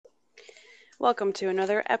Welcome to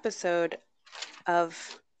another episode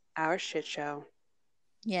of our shit show.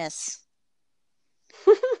 Yes.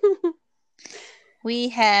 We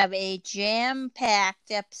have a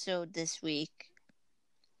jam-packed episode this week.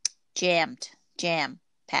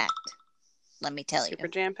 Jam-packed. Let me tell Super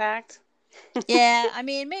you. jam-packed? Yeah, I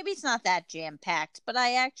mean, maybe it's not that jam-packed, but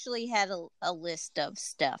I actually had a list of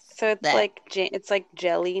stuff. So it's like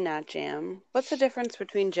jelly, not jam. What's the difference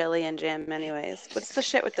between jelly and jam anyways? What's the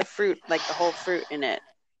shit with the fruit, like the whole fruit in it?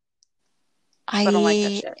 I don't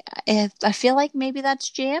like that shit. I feel like maybe that's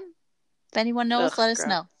jam. If anyone knows, Ugh, let us gross.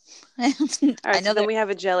 know. All right, I know so then we have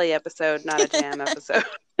a jelly episode, not a jam episode.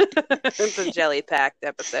 It's a jelly-packed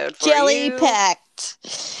episode for you. Jelly-packed.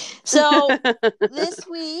 So this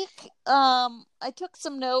week, I took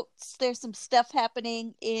some notes. There's some stuff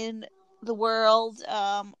happening in the world.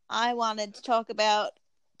 I wanted to talk about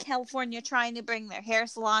California trying to bring their hair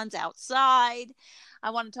salons outside. I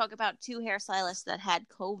want to talk about 2 hairstylists that had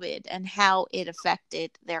COVID and how it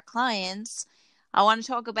affected their clients. I want to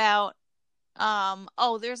talk about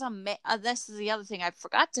this is the other thing I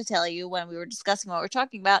forgot to tell you when we were discussing what we're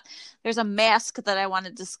talking about. There's a mask that I want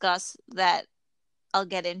to discuss that I'll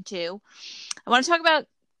get into. I want to talk about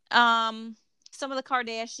some of the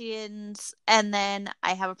Kardashians, and then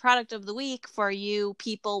I have a product of the week for you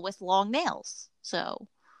people with long nails. So,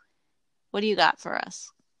 what do you got for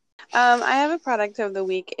us? I have a product of the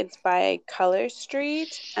week. It's by Color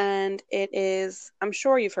Street, and it is, I'm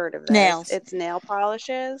sure you've heard of this. Nails. It's nail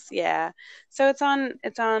polishes. Yeah. So it's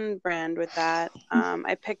on brand with that.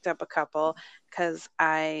 I picked up a couple because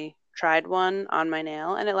I tried one on my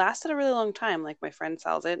nail and it lasted a really long time. Like my friend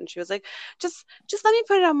sells it and she was like, just let me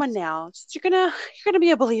put it on my nail. You're gonna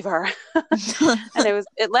be a believer. And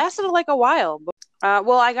it lasted like a while.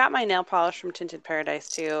 Well, I got my nail polish from Tinted Paradise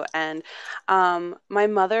too, and my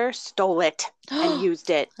mother stole it and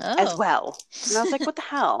used it as well. And I was like, what the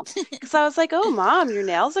hell? Because I was like, oh, Mom, your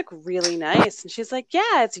nails look really nice. And she's like,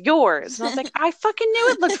 yeah, it's yours. And I was like, I fucking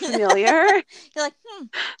knew it looked familiar. You're like,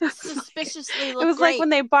 suspiciously look It was great. like when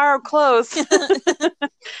they borrow clothes.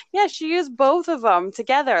 Yeah, she used both of them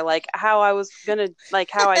together, like how I was gonna,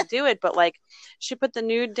 like how I do it, but like she put the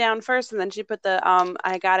nude down first and then she put the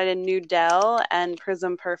I got it in Nude Dell and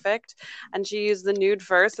Prism Perfect, and she used the nude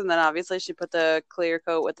first and then obviously she put the clear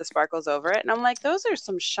coat with the sparkles over it, and I'm like, those are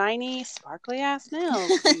some shiny sparkly ass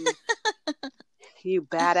nails, you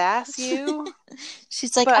badass, you.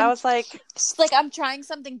 She's like, but I was like, she's like, I'm trying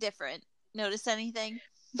something different. Notice anything?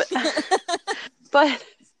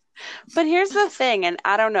 but here's the thing, and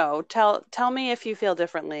I don't know, tell me if you feel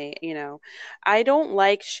differently, I don't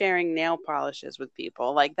like sharing nail polishes with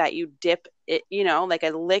people, like that you dip it, like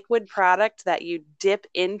a liquid product that you dip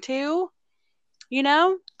into,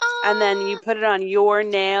 and then you put it on your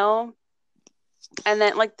nail, and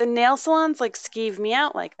then like the nail salons like skeeve me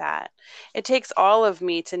out like that. It takes all of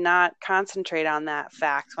me to not concentrate on that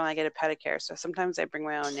fact when I get a pedicure, so sometimes I bring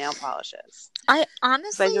my own nail polishes. I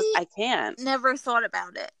honestly I can't. never thought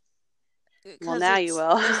about it. Well, now you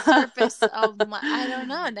will. The surface of I don't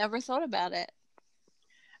know. I never thought about it.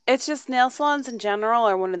 It's just nail salons in general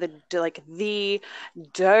are one of the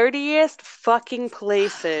dirtiest fucking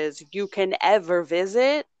places you can ever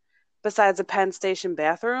visit, besides a Penn Station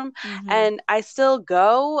bathroom. Mm-hmm. And I still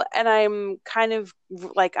go, and I'm kind of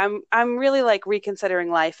like I'm really like reconsidering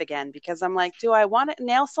life again, because I'm like, do I want it?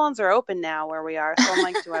 Nail salons are open now where we are, so I'm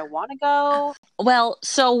like, do I want to go? Well,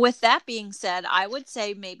 so with that being said, I would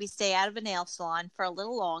say maybe stay out of a nail salon for a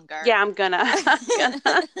little longer. Yeah, I'm gonna.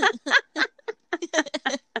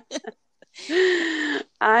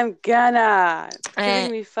 I'm gonna. It's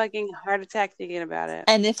giving me fucking heart attack thinking about it.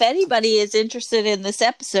 And if anybody is interested in this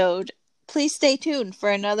episode, please stay tuned for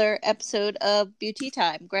another episode of Beauty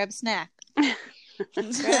Time. Grab a snack.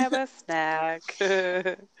 Grab a snack.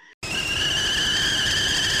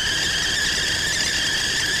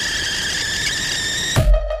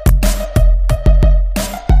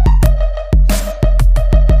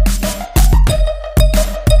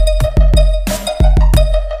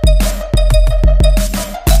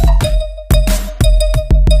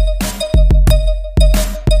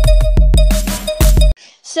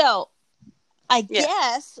 So, I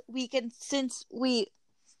guess we can, since we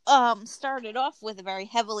started off with a very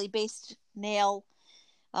heavily based nail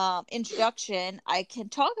introduction, I can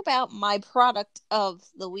talk about my product of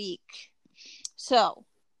the week. So,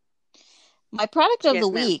 my product of the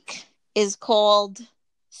week is called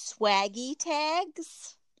Swaggy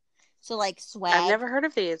Tags. So, like swag. I've never heard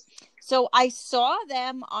of these. So, I saw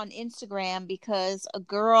them on Instagram because a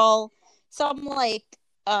girl, some like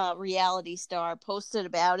reality star, posted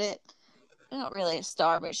about it. not really a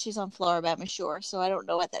star, but she's on Floribama Shore, so I don't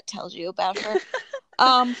know what that tells you about her.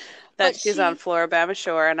 Um, That but she's on she Floribama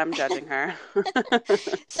Shore and I'm judging her.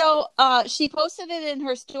 so she posted it in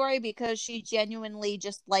her story because she genuinely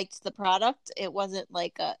just liked the product. It wasn't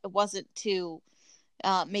like it wasn't to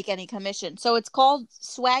make any commission. So it's called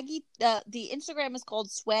Swaggy. The Instagram is called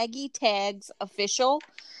Swaggy Tags Official.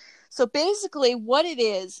 So basically, what it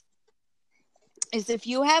is if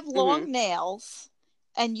you have Hmm. long nails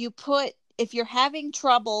and if you're having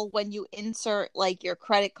trouble when you insert like your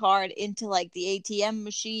credit card into like the ATM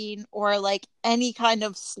machine or like any kind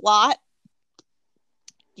of slot,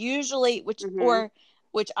 usually Hmm.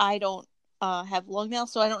 which I don't have long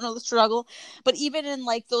nails, so I don't know the struggle. But even in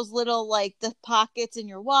like those little like the pockets in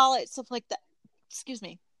your wallet, stuff like that. Excuse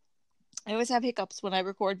me. I always have hiccups when I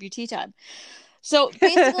record beauty time. So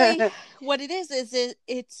basically, what it is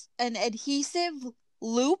it's an adhesive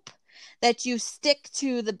loop that you stick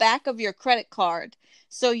to the back of your credit card,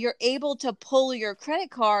 so you're able to pull your credit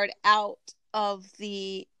card out of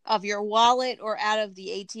your wallet or out of the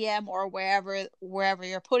ATM or wherever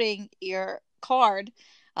you're putting your card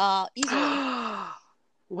easily.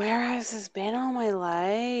 Where has this been all my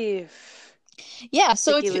life? Yeah,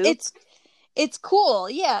 so Sticky loop? it's cool.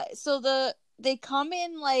 Yeah, so they come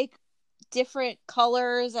in like different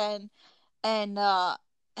colors and and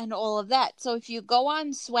all of that. So if you go on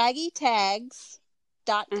Hmm.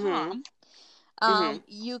 swaggytags.com, Hmm.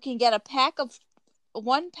 you can get a pack of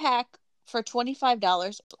one pack for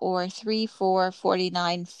 $25 or three for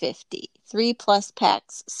 $49.50. Three plus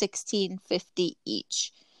packs, $16.50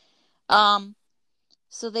 each. Um,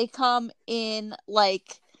 so they come in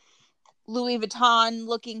like Louis Vuitton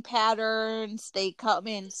looking patterns. They come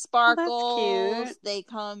in Oh, that's cute. sparkles. They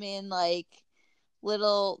come in like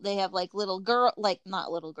they have like little girl, like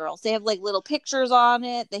not little girls. They have like little pictures on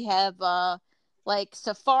it. They have like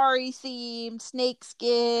safari themed snake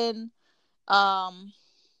skin. Um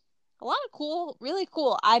a lot of cool, really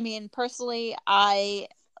cool. I mean, personally, I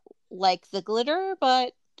like the glitter,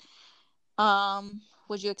 but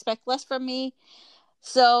would you expect less from me?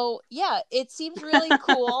 So, yeah, it seems really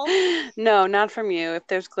cool. No, not from you. If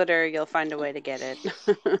there's glitter, you'll find a way to get it.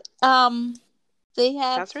 Um they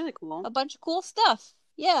have That's really cool. a bunch of cool stuff.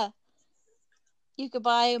 Yeah. You could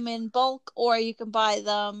buy them in bulk or you can buy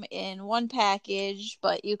them in one package,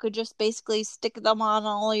 but you could just basically stick them on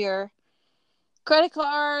all your credit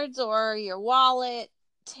cards or your wallet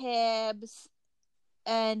tabs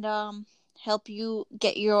and help you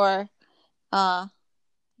get uh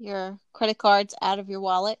your credit cards out of your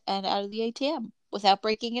wallet and out of the ATM without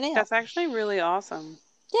breaking a nail. That's actually really awesome.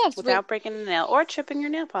 Yeah, Without breaking a nail or chipping your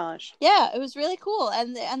nail polish. yeah, it was really cool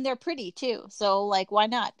and they're pretty too. So like why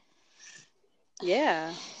not?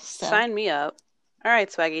 Yeah. So Sign me up. All right,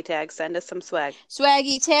 Swaggy Tag, send us some swag.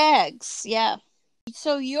 swaggy tags. Yeah.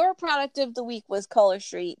 So your product of the week was Color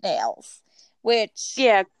Street nails, which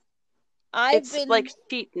Yeah, I've it's been like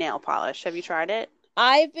sheet nail polish. Have you tried it?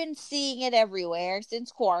 I've been seeing it everywhere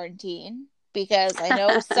since quarantine because I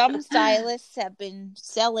know some stylists have been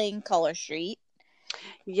selling Color Street.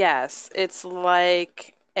 Yes, it's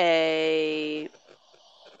like a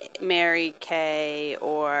Mary Kay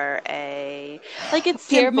or a like it's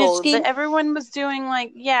Pyramid simple. scheme? Everyone was doing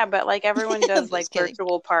like yeah, but like everyone does like Just kidding.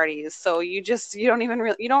 virtual parties. So you don't even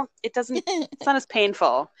really you don't it doesn't it's not as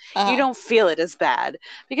painful. You uh, don't feel it as bad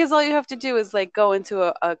because all you have to do is like go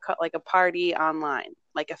into like a party online,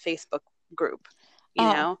 like a Facebook group, you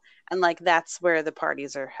uh, know? And like that's where the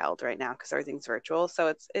parties are held right now because everything's virtual.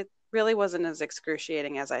 So it really wasn't as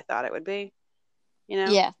excruciating as I thought it would be, you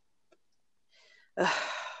know? yeah.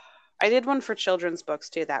 I did one for children's books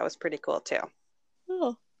too. That was pretty cool too.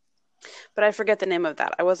 Oh. But I forget the name of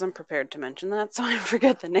that. I wasn't prepared to mention that, so I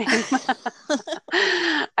forget the name.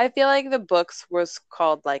 I feel like the books was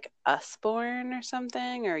called like Usborn or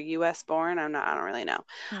something or US Born. I don't really know.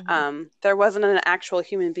 Mhm. There wasn't an actual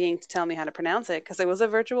human being to tell me how to pronounce it because it was a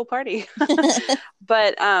virtual party.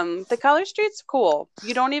 But the color street's cool.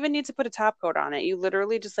 You don't even need to put a top coat on it. You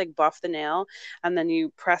literally just like buff the nail and then you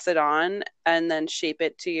press it on and then shape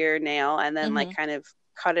it to your nail and then like Mhm. kind of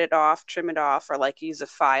cut it off, trim it off, or like use a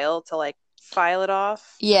file to like file it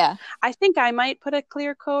off. Yeah. I think I might put a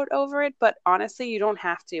clear coat over it, but honestly, you don't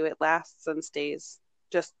have to. It lasts and stays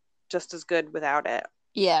just just as good without it.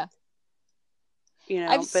 Yeah. You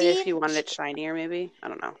I've know, but if seen you wanted it shinier, maybe I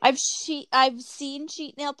don't know. I've seen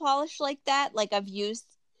sheet nail polish like that. Like I've used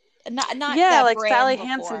not Yeah, that like brand Sally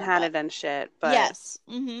Hansen before, had but it and shit, but yes.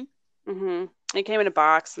 Mhm. it came in a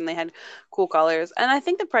box and they had cool colors. And I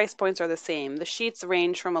think the price points are the same. The sheets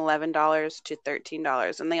range from $11 to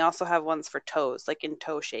 $13, and they also have ones for toes, like in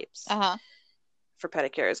toe shapes. Uh-huh. for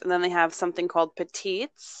pedicures. And then they have something called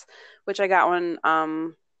Petites, which I got one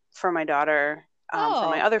for my daughter, from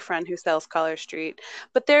my other friend who sells Color Street.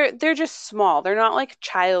 But they're just small. They're not like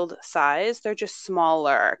child size. They're just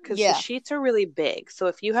smaller because the sheets are really big. So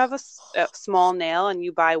if you have a small nail and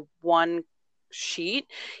you buy one sheet,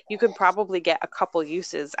 you could probably get a couple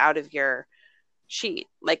uses out of your sheet,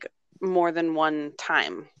 like more than one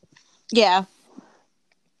time. Yeah.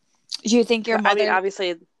 Do you think your mother... I mean,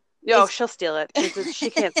 obviously, she'll steal it. She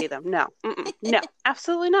can't see them. No. No,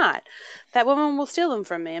 absolutely not. That woman will steal them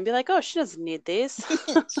from me and be like, oh, she doesn't need these.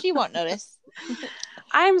 She won't notice.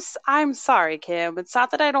 I'm sorry, Kim. It's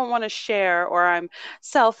not that I don't want to share or I'm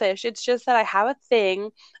selfish. It's just that I have a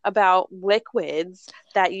thing about liquids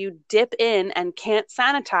that you dip in and can't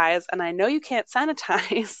sanitize. And I know you can't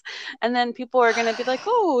sanitize. And then people are going to be like,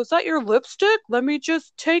 oh, is that your lipstick? Let me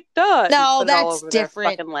just take that. No, that's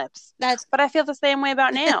different. Fucking lips. But I feel the same way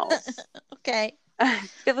about nails. Okay. I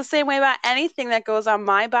feel the same way about anything that goes on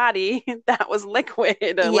my body that was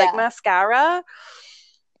liquid, like mascara,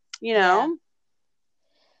 you know? Yeah.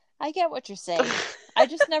 I get what you're saying. I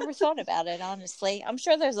just never thought about it, honestly. I'm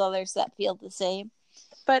sure there's others that feel the same.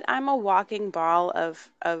 But I'm a walking ball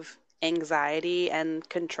of anxiety and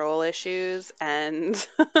control issues. And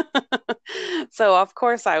so, of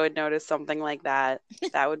course, I would notice something like that.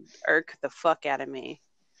 That would irk the fuck out of me.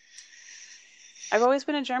 I've always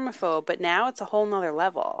been a germaphobe, but now it's a whole nother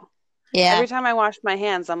level. Yeah. Every time I wash my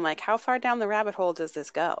hands, I'm like, how far down the rabbit hole does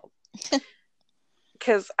this go?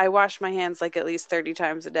 Because I wash my hands like at least 30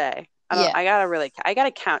 times a day. I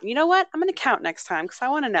gotta count. You know what? I'm gonna count next time because I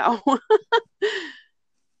want to know.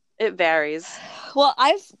 It varies. Well,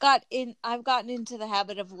 I've gotten into the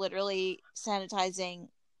habit of literally sanitizing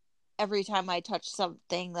every time I touch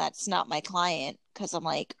something that's not my client because I'm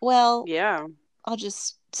like, well, yeah, I'll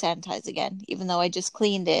just sanitize again, even though I just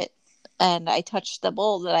cleaned it and I touched the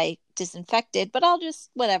bowl that I disinfected. But I'll just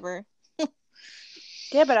whatever.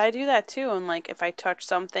 Yeah, but I do that too. And like if I touch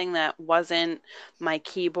something that wasn't my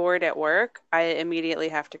keyboard at work, I immediately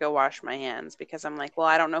have to go wash my hands because I'm like, well,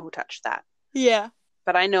 I don't know who touched that. Yeah.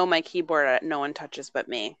 But I know my keyboard no one touches but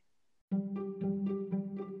me.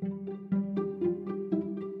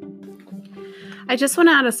 I just want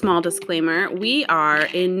to add a small disclaimer. We are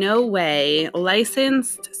in no way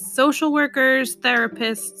licensed social workers,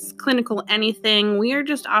 therapists, clinical anything. We are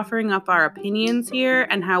just offering up our opinions here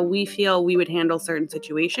and how we feel we would handle certain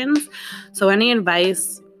situations. So any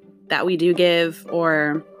advice that we do give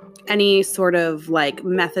or any sort of like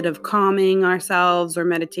method of calming ourselves or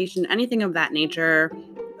meditation, anything of that nature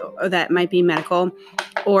that might be medical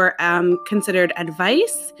or considered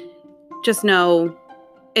advice, just know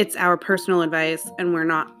it's our personal advice and we're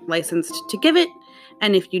not licensed to give it.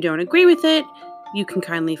 And if you don't agree with it, you can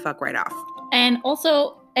kindly fuck right off. And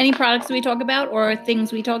also, any products we talk about or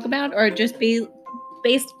things we talk about are just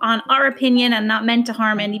based on our opinion and not meant to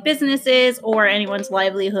harm any businesses or anyone's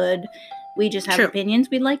livelihood. We just have opinions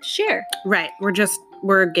we'd like to share. Right.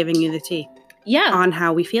 We're giving you the tea. Yeah. On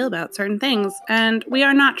how we feel about certain things. And we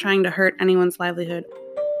are not trying to hurt anyone's livelihood.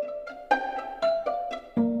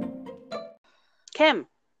 Kim.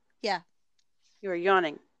 Yeah. You were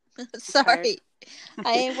yawning. Sorry.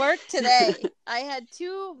 I worked today. I had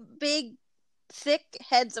 2 big, thick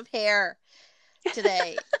heads of hair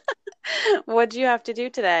today. What did you have to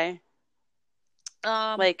do today?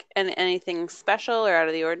 Like anything special or out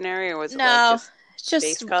of the ordinary, or was it like just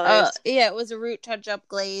base colors? Yeah, it was a root touch-up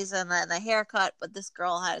glaze and then a haircut, but this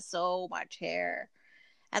girl had so much hair.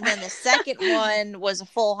 And then the second one was a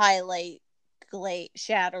full highlight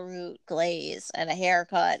shadow root glaze and a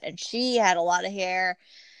haircut, and she had a lot of hair,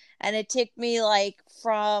 and it took me like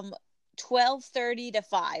from 12:30 to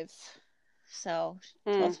 5. So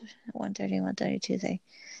 1:30, 1:30, 2:30.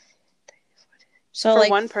 So for like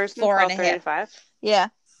one person, 4.5 to 5. Yeah.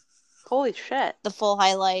 Holy shit. The full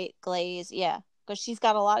highlight glaze, yeah, because she's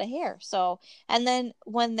got a lot of hair. So, and then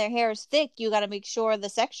when their hair is thick, you got to make sure the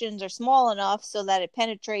sections are small enough so that it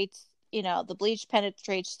penetrates. You know, the bleach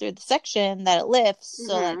penetrates through the section that it lifts,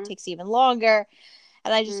 so that it takes even longer.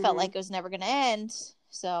 And I just felt like it was never going to end.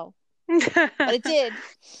 So, but it did.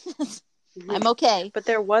 I'm okay. But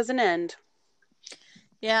there was an end.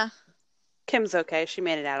 Yeah. Kim's okay. She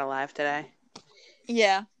made it out alive today.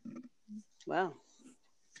 Yeah. Well,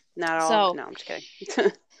 not all. No, I'm just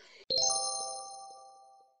kidding.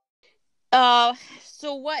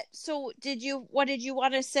 So what did you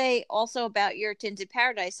want to say also about your tinted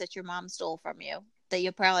paradise that your mom stole from you that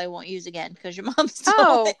you probably won't use again because your mom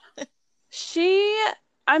stole it?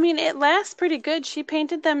 It lasts pretty good. She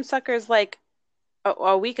painted them suckers like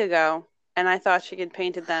a week ago, and I thought she had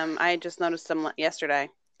painted them. I just noticed them yesterday.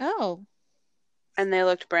 Oh. and they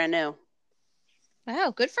looked brand new.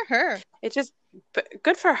 Wow, good for her.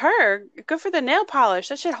 Good for her. Good for the nail polish.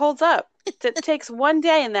 That shit holds up. It takes one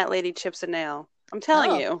day and that lady chips a nail. I'm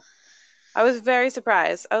telling you. I was very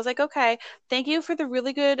surprised. I was like, okay, thank you for the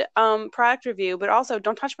really good product review, but also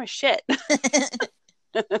don't touch my shit.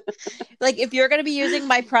 Like, if you're going to be using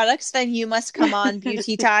my products, then you must come on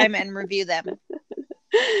Beauty Time and review them.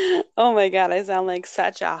 Oh my God, I sound like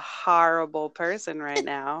such a horrible person right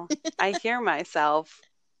now. I hear myself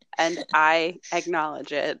and I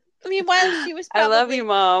acknowledge it. Meanwhile, she was probably... I love you,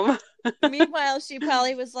 Mom. Meanwhile, she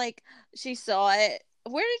probably was like, she saw it.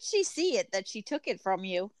 Where did she see it that she took it from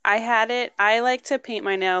you? I had it. I like to paint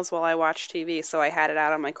my nails while I watch TV, so I had it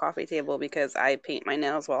out on my coffee table because I paint my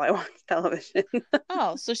nails while I watch television.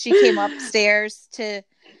 Oh, so she came upstairs to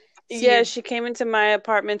see Yeah, she came into my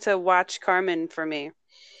apartment to watch Carmen for me.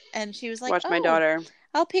 And she was like, watch my daughter.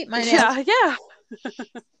 I'll paint my nails. Yeah.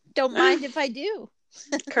 Don't mind if I do.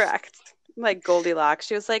 Correct. Like Goldilocks.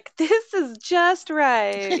 She was like, this is just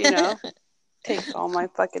right, you know? Takes all my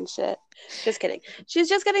fucking shit. Just kidding. She's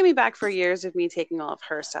just getting me back for years of me taking all of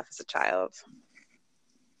her stuff as a child.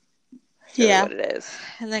 That's really what it is.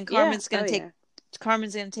 And then Carmen's gonna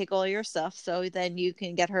take all your stuff, so then you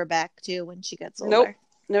can get her back too when she gets older. Nope.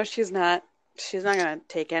 No, she's not. She's not gonna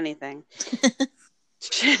take anything.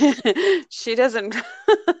 She doesn't.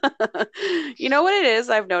 You know what it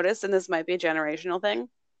is? I've noticed, and this might be a generational thing,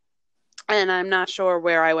 and I'm not sure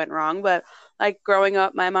where I went wrong, but like growing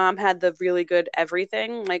up, my mom had the really good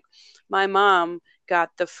everything. Like my mom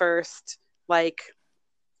got the first, like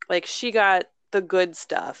she got the good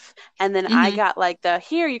stuff. And then I got like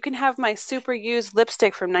here, you can have my super used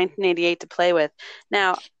lipstick from 1988 to play with.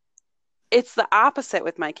 Now, it's the opposite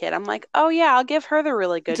with my kid. I'm like, oh yeah, I'll give her the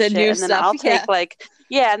really good shit. And then I'll take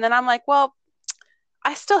and then I'm like, well,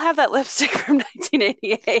 I still have that lipstick from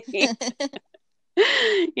 1988.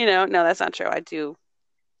 You know, no, that's not true. I do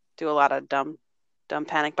a lot of dumb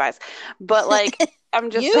panic buys, but like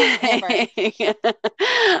I'm just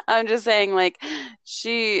saying like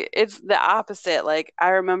it's the opposite. Like I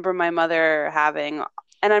remember my mother having,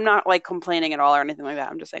 and I'm not like complaining at all or anything like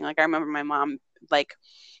that, I'm just saying like I remember my mom, like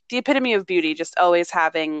the epitome of beauty, just always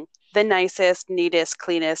having the nicest, neatest,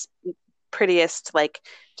 cleanest, prettiest, like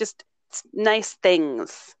just nice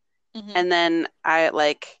things. And then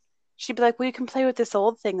she'd be like, well, you can play with this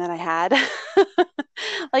old thing that I had.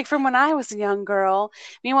 Like from when I was a young girl.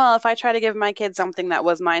 Meanwhile, if I try to give my kid something that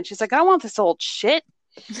was mine, she's like, I don't want this old shit.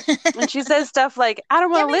 And she says stuff like, I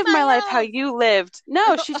don't want to live my life how you lived.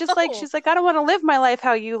 No, she's like, I don't want to live my life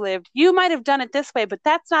how you lived. You might have done it this way, but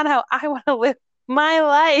that's not how I want to live my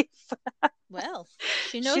life. Well,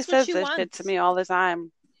 she knows she says this shit to me all the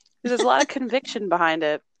time. There's a lot of conviction behind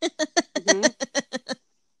it.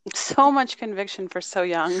 So much conviction for so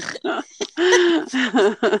young.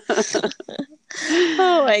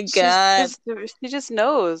 Oh my God. She just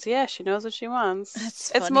knows. Yeah, she knows what she wants.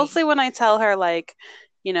 That's funny. It's mostly when I tell her like,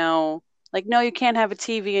 you know, like, no, you can't have a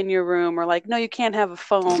TV in your room, or like, no, you can't have a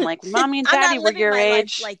phone. Like mommy and daddy were your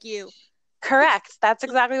age. Like you. Correct. That's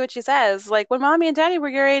exactly what she says. Like when mommy and daddy were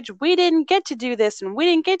your age, we didn't get to do this and we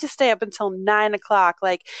didn't get to stay up until 9 o'clock.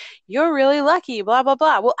 Like you're really lucky, blah, blah,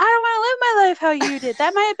 blah. Well, I don't want to live my life how you did.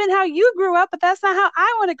 That might have been how you grew up, but that's not how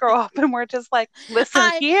I want to grow up. And we're just like, listen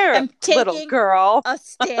here, little girl. A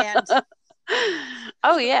stand.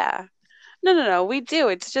 Oh yeah. No. We do.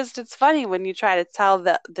 It's funny when you try to tell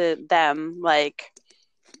them like,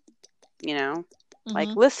 you know, like,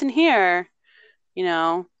 listen here. You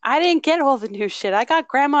know, I didn't get all the new shit. I got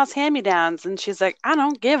grandma's hand-me-downs. And she's like, I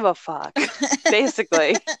don't give a fuck.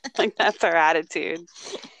 Basically. Like, that's her attitude.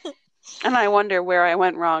 And I wonder where I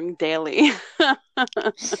went wrong daily.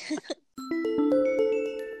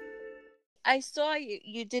 I saw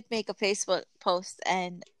you did make a Facebook post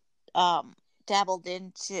and dabbled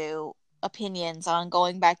into opinions on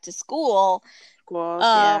going back to school.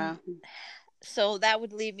 Yeah. So that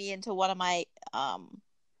would lead me into one of my...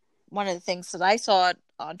 one of the things that I saw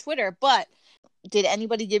on Twitter, but did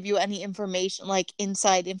anybody give you any information, like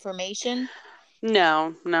inside information?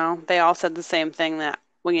 No. They all said the same thing that,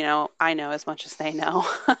 well, you know, I know as much as they know.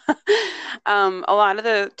 A lot of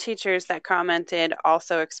the teachers that commented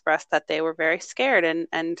also expressed that they were very scared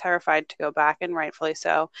and terrified to go back, and rightfully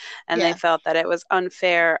so. And they felt that it was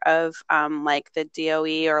unfair of like the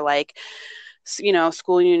DOE or like, you know,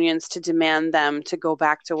 school unions to demand them to go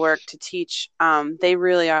back to work to teach. They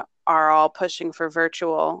really are all pushing for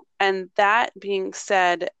virtual. And that being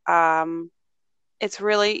said, it's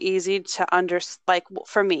really easy to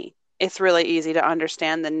for me, it's really easy to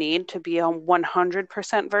understand the need to be on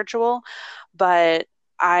 100% virtual, but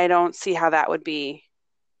I don't see how that would be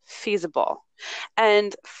feasible.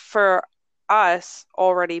 And for us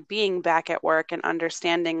already being back at work and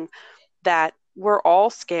understanding that we're all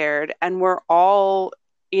scared and we're all,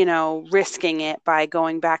 risking it by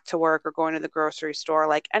going back to work or going to the grocery store.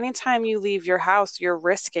 Like anytime you leave your house, you're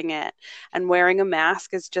risking it. And wearing a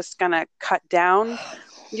mask is just going to cut down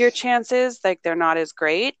your chances. Like they're not as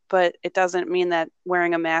great, but it doesn't mean that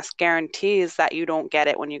wearing a mask guarantees that you don't get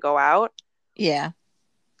it when you go out. Yeah.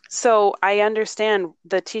 So I understand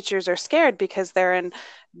the teachers are scared because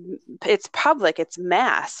it's public, it's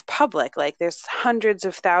mass public. Like there's hundreds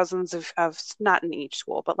of thousands of not in each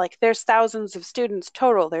school, but like there's thousands of students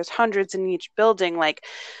total. There's hundreds in each building, like,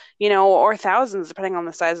 or thousands depending on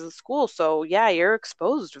the size of the school. So yeah, you're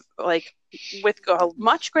exposed like with a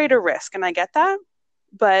much greater risk. And I get that.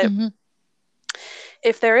 But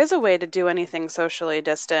if there is a way to do anything socially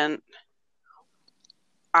distant,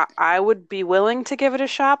 I would be willing to give it a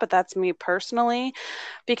shot, but that's me personally,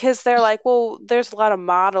 because they're like, well, there's a lot of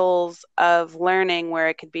models of learning where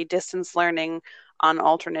it could be distance learning on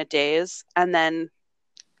alternate days and then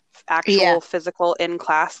actual physical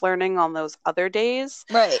in-class learning on those other days.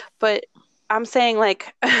 Right. But I'm saying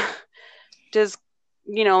like, does,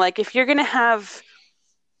 like if you're going to have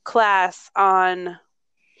class on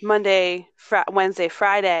Monday, Wednesday,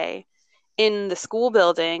 Friday in the school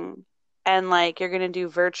building, and like you're going to do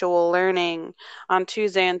virtual learning on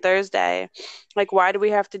Tuesday and Thursday, like why do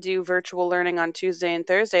we have to do virtual learning on Tuesday and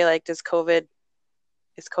Thursday? Like is COVID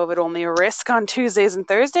only a risk on Tuesdays and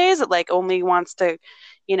Thursdays? It like only wants to,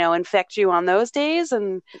 infect you on those days,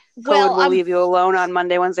 and COVID will leave you alone on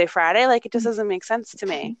Monday, Wednesday, Friday? Like it just doesn't make sense to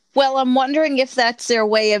me. Well, I'm wondering if that's their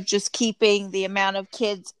way of just keeping the amount of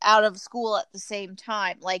kids out of school at the same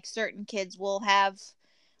time. Like certain kids will have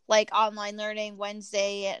like online learning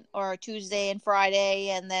Wednesday or Tuesday and Friday,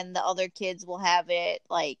 and then the other kids will have it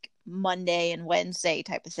like Monday and Wednesday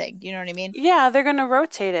type of thing. You know what I mean? Yeah, they're going to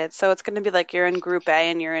rotate it. So it's going to be like you're in group A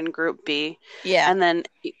and you're in group B. Yeah. And then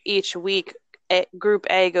each week, group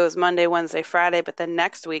A goes Monday, Wednesday, Friday, but then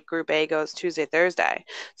next week, group A goes Tuesday, Thursday.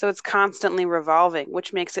 So it's constantly revolving,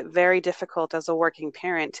 which makes it very difficult as a working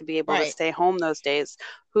parent to be able to stay home those days.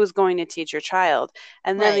 Who's going to teach your child?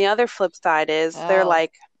 And then the other flip side is they're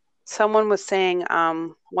like, someone was saying,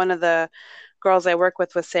 one of the girls I work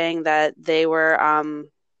with was saying that they were,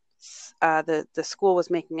 the school was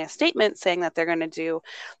making a statement saying that they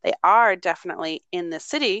are definitely in the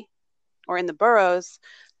city or in the boroughs,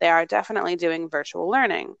 they are definitely doing virtual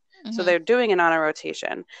learning. Mm-hmm. So they're doing it on a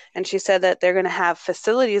rotation. And she said that they're going to have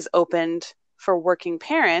facilities opened for working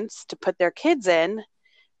parents to put their kids in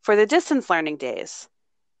for the distance learning days.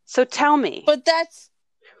 So tell me. But that's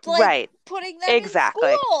like putting them in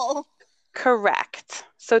school. Correct.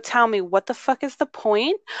 So tell me, what the fuck is the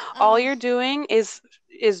point? All you're doing is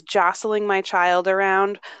jostling my child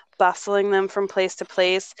around, bustling them from place to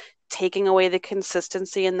place, taking away the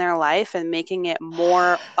consistency in their life and making it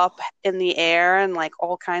more up in the air and like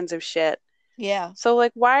all kinds of shit. Yeah. So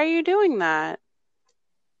like, why are you doing that?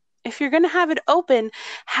 If you're going to have it open,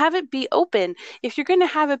 have it be open. If you're going to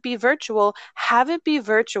have it be virtual, have it be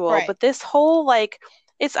virtual. Right. But this whole like,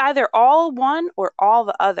 it's either all one or all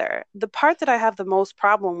the other. The part that I have the most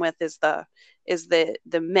problem with is the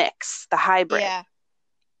mix, the hybrid. Yeah.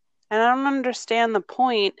 And I don't understand the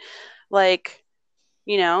point. Like,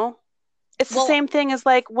 it's the same thing as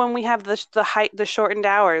like when we have the shortened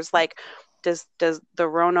hours. Like, does the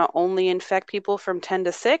Rona only infect people from 10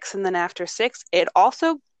 to 6, and then after 6 it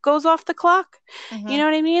also goes off the clock? Mm-hmm. You know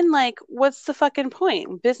what I mean? Like, what's the fucking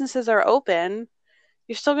point? Businesses are open.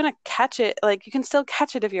 You're still gonna catch it. Like, you can still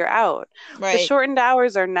catch it if you're out. Right. The shortened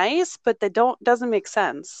hours are nice, but doesn't make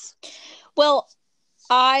sense. Well,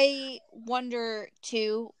 I wonder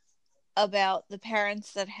too about the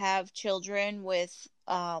parents that have children with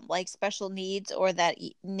like special needs or that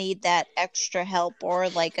need that extra help, or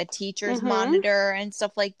like a teacher's monitor and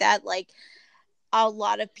stuff like that. Like, a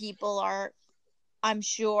lot of people are, I'm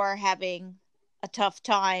sure, having a tough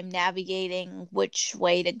time navigating which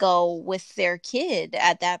way to go with their kid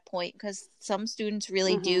at that point, because some students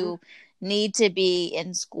really do need to be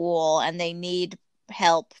in school and they need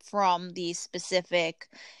help from these specific,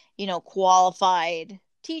 qualified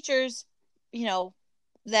teachers,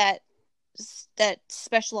 that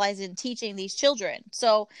specialize in teaching these children.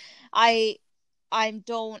 So I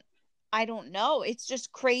don't know. It's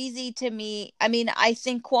just crazy to me. I mean, I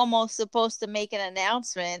think Cuomo's supposed to make an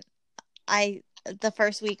announcement the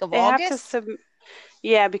first week of August.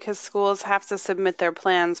 Because schools have to submit their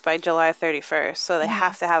plans by July 31st. So they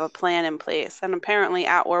have to have a plan in place. And apparently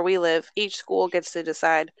out where we live, each school gets to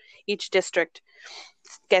decide, each district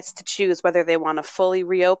gets to choose whether they want to fully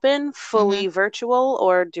reopen, fully virtual,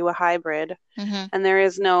 or do a hybrid. And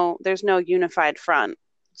there's no unified front.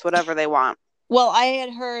 It's whatever they want. Well, I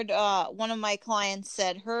had heard one of my clients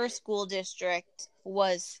said her school district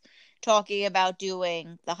was talking about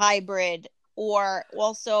doing the hybrid, or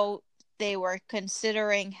also they were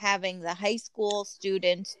considering having the high school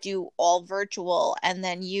students do all virtual and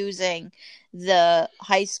then using the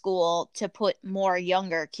high school to put more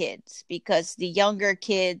younger kids, because the younger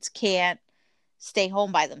kids can't stay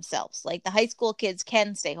home by themselves. Like the high school kids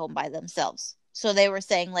can stay home by themselves. So they were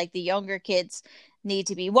saying like the younger kids need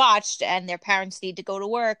to be watched and their parents need to go to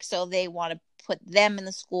work, so they want to put them in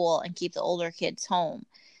the school and keep the older kids home.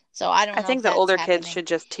 So I don't know. I think the older kids should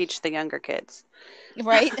just teach the younger kids.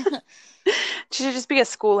 Right? It should just be a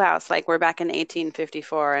schoolhouse, like we're back in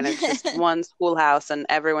 1854, and it's just one schoolhouse, and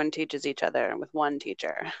everyone teaches each other with one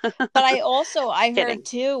teacher. But I heard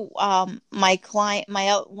too. My client,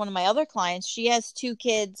 one of my other clients, she has two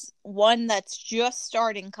kids. One that's just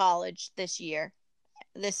starting college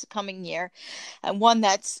this coming year, and one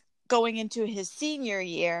that's going into his senior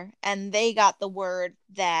year. And they got the word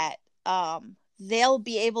that they'll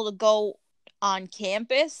be able to go on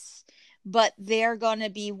campus, but they're going to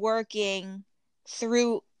be working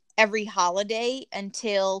through every holiday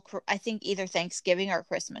until I think either Thanksgiving or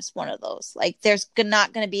Christmas, one of those. Like there's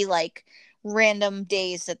not going to be like random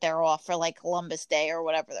days that they're off for like Columbus Day or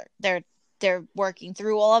whatever. They're working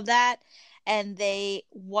through all of that. And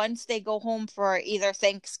once they go home for either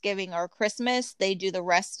Thanksgiving or Christmas, they do the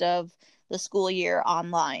rest of the school year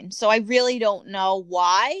online. So I really don't know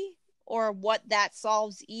why or what that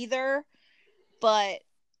solves either, but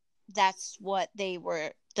that's what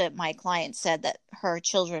that my client said that her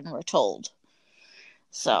children were told.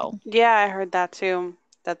 So yeah, I heard that too,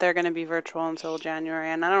 that they're going to be virtual until January,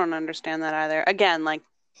 and I don't understand that either. Again, like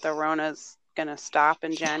the Rona's gonna stop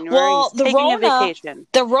in January. Well, he's taking a vacation.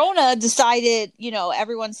 The Rona decided,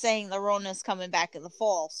 everyone's saying the Rona's coming back in the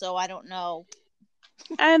fall, so I don't know.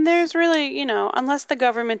 And there's really, unless the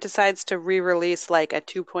government decides to re-release like a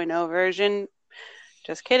 2.0 version,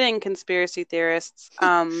 just kidding, conspiracy theorists.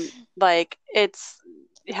 Like it's,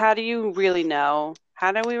 how do you really know?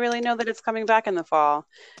 How do we really know that it's coming back in the fall?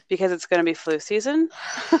 Because it's going to be flu season,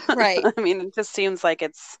 right? I mean, it just seems like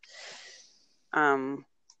it's,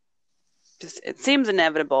 it seems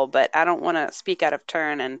inevitable, but I don't want to speak out of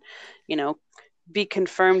turn and, be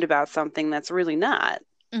confirmed about something that's really not.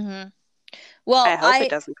 Mm-hmm. Well, I hope it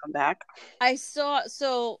doesn't come back. I saw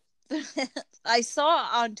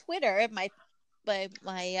on Twitter at my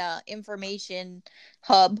information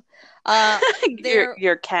hub,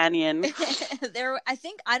 your canyon. I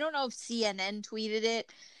think, I don't know if CNN tweeted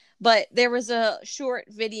it, but there was a short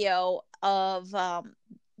video of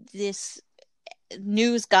this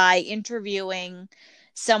news guy interviewing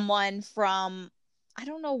someone from, I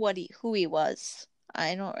don't know who he was.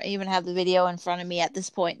 I don't even have the video in front of me at this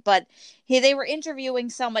point, but they were interviewing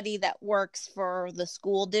somebody that works for the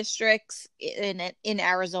school districts in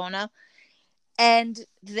Arizona, and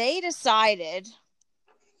they decided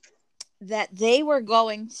that they were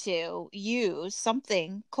going to use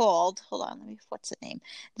something called, what's the name?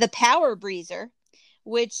 The Power Breezer,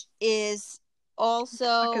 which is also.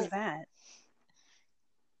 What the fuck is that?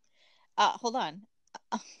 Hold on.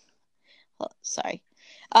 Sorry.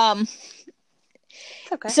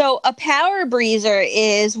 Okay. So a power breezer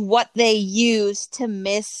is what they use to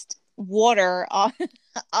mist water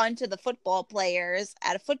onto the football players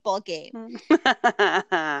at a football game.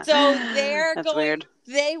 So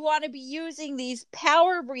they want to be using these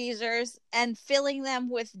power breezers and filling them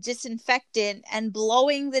with disinfectant and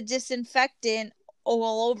blowing the disinfectant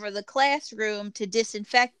all over the classroom to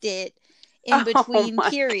disinfect it in between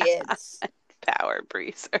periods. God. Power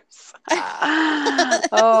breezers.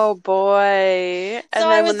 Oh boy.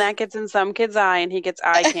 And then when that gets in some kid's eye and he gets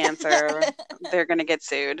eye cancer, they're gonna get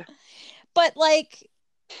sued. But like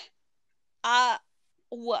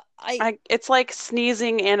it's like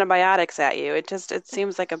sneezing antibiotics at you. It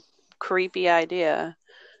seems like a creepy idea.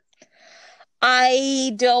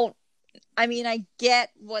 I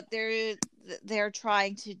get what they're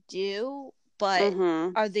trying to do, but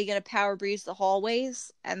are they going to power breeze the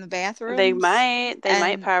hallways and the bathrooms? They might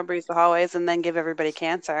power breeze the hallways and then give everybody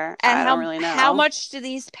cancer. And I don't really know. How much do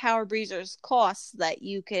these power breezers cost that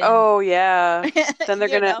you can? Oh yeah. Then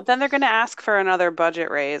they're gonna ask for another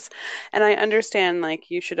budget raise. And I understand,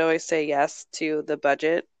 like, you should always say yes to the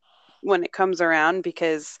budget when it comes around,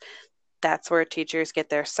 because that's where teachers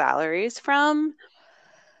get their salaries from.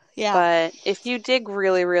 Yeah. But if you dig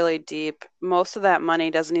really, really deep, most of that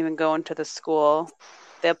money doesn't even go into the school.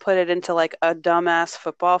 they'll put it into like a dumbass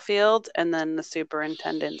football field and then the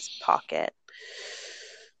superintendent's pocket.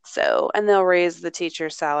 So, and they'll raise the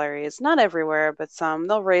teachers' salaries, not everywhere, but some.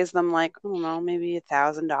 They'll raise them like, I don't know, maybe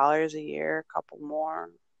 $1,000 a year, a couple more.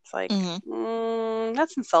 It's like,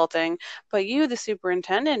 that's insulting. But you, the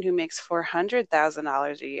superintendent who makes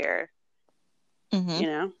 $400,000 a year, you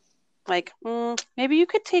know, like maybe you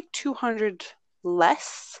could take 200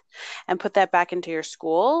 less and put that back into your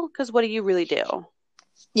school. Because what do you really do?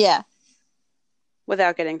 Yeah.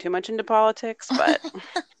 Without getting too much into politics, but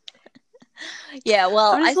yeah,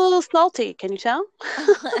 well, I'm just a little salty. Can you tell?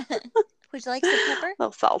 Would you like some pepper? A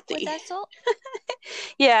little salty. With that salt?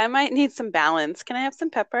 Yeah, I might need some balance. Can I have some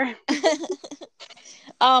pepper?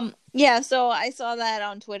 Yeah, so I saw that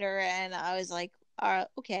on Twitter and I was like,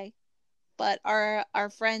 okay. But our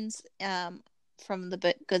friends from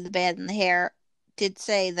the Good, the Bad, and the Hair did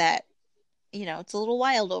say that, you know, it's a little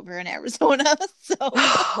wild over in Arizona. So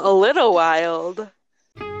a little wild.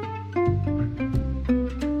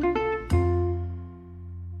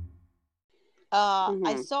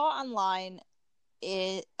 I saw online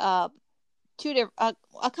a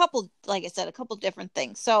couple, like I said, a couple different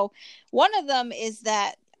things. So one of them is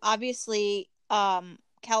that obviously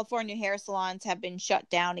California hair salons have been shut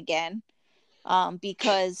down again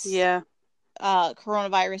because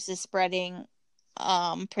coronavirus is spreading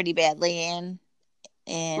pretty badly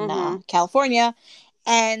in California,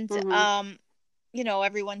 and you know,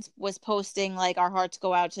 everyone was posting like our hearts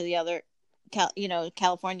go out to the other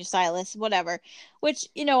California stylists, whatever, which,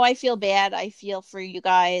 you know, I feel bad. I feel for you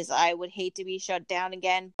guys. I would hate to be shut down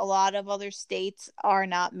again. A lot of other states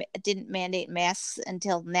didn't mandate masks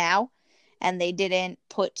until now, and they didn't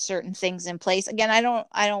put certain things in place. Again, I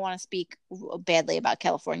don't want to speak badly about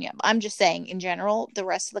California. I'm just saying in general, the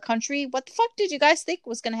rest of the country, what the fuck did you guys think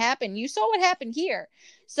was going to happen? You saw what happened here.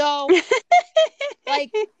 So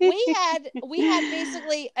like we had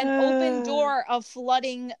basically an open door of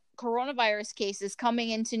flooding coronavirus cases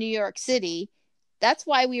coming into New York City. That's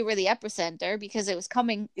why we were the epicenter, because it was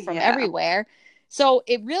coming from everywhere. So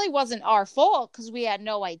it really wasn't our fault because we had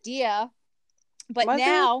no idea. But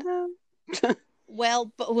now,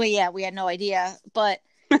 well, yeah, we had no idea. But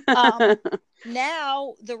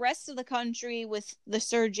now the rest of the country, with the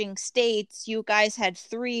surging states, you guys had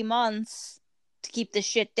 3 months to keep the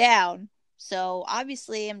shit down. So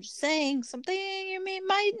obviously, I'm just saying something. You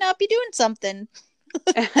might not be doing something.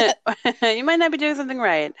 You might not be doing something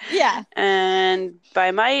right. Yeah. And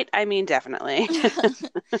by might, I mean definitely.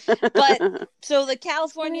 But so the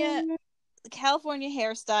California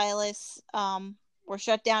hairstylists were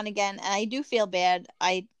shut down again, and I do feel bad.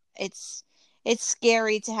 It's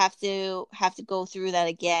scary to have to go through that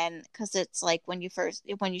again, because it's like when you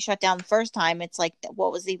shut down the first time, it's like,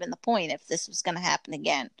 what was even the point if this was going to happen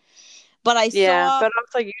again? But but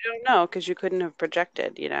also you don't know because you couldn't have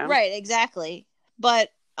projected, you know? Right, exactly.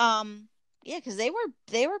 But yeah, because they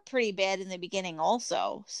were pretty bad in the beginning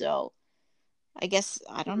also. So I guess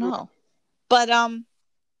I don't know. But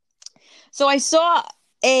so I saw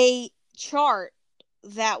a chart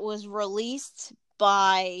that was released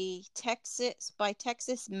by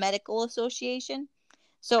Texas Medical Association.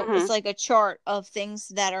 So it's like a chart of things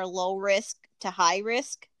that are low risk to high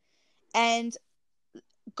risk, and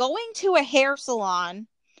going to a hair salon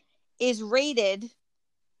is rated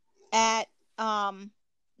at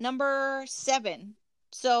number 7.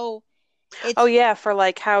 So it's for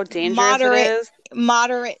like how dangerous it is.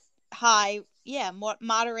 Moderate high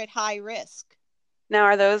risk. Now,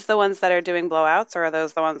 are those the ones that are doing blowouts, or are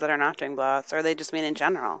those the ones that are not doing blowouts, or are they just mean in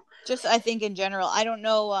general? Just, I think in general. I don't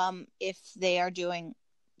know if they are doing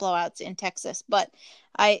blowouts in Texas, but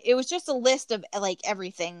it was just a list of like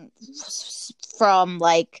everything from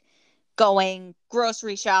like going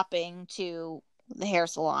grocery shopping to the hair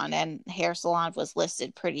salon, and hair salon was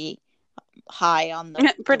listed pretty high on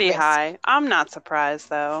the pretty high. I'm not surprised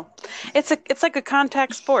though. It's like a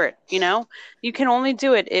contact sport, you know? You can only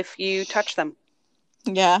do it if you touch them.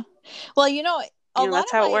 Yeah. Well, you know,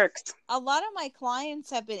 that's how it works. A lot of my clients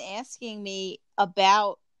have been asking me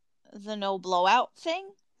about the no blowout thing,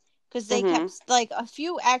 because they kept, like, a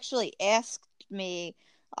few actually asked me,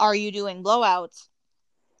 are you doing blowouts?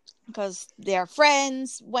 Because their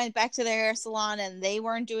friends went back to their hair salon and they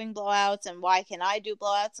weren't doing blowouts, and why can I do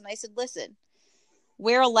blowouts? And I said, listen,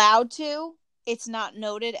 we're allowed to. It's not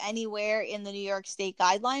noted anywhere in the New York State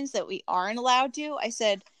guidelines that we aren't allowed to. I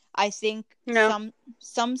said, I think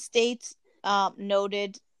some states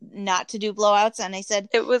noted not to do blowouts, and I said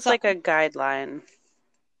it was like a guideline.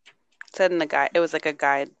 It said in the guide, it was like a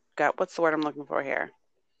guide. What's the word I'm looking for here?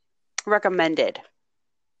 Recommended.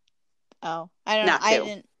 Oh, I don't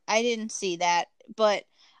know. I didn't see that, but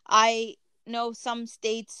I know some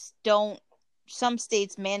states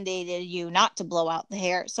mandated you not to blow out the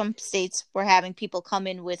hair. Some states were having people come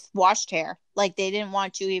in with washed hair. Like they didn't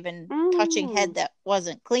want you even touching head that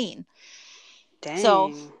wasn't clean. Dang.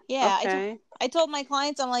 So, yeah, okay. I told my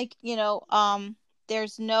clients, I'm like,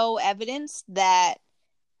 there's no evidence that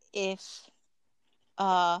if,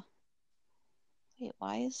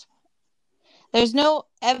 there's no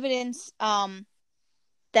evidence,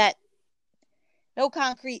 that no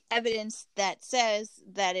concrete evidence that says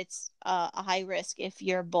that it's a high risk if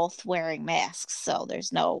you're both wearing masks. So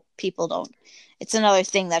there's no, it's another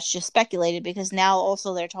thing that's just speculated, because now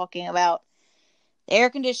also they're talking about the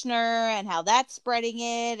air conditioner and how that's spreading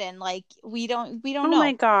it, and like we don't know. Oh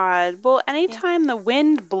my God. Well, anytime the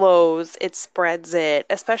wind blows, it spreads it,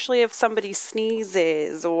 especially if somebody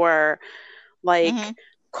sneezes or like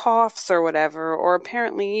coughs or whatever, or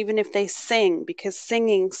apparently even if they sing, because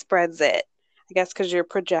singing spreads it. I guess because you're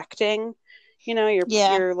projecting,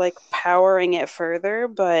 you're like powering it further,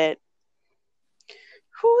 but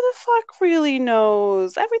who the fuck really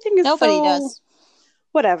knows? Everything is Nobody does.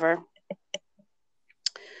 Whatever.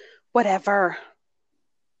 I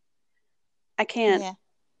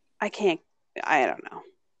don't know.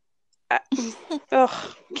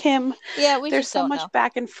 Ugh, Kim. Yeah, there's so much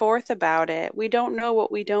back and forth about it. We don't know what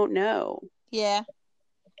we don't know. Yeah.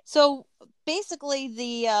 So basically,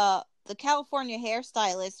 the California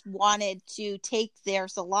hairstylists wanted to take their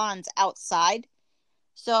salons outside.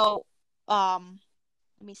 So, let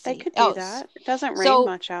me see. They could do that. It doesn't rain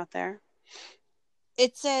much out there.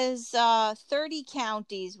 It says 30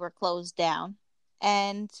 counties were closed down,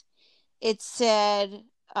 and it said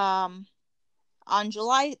on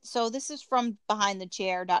July. So this is from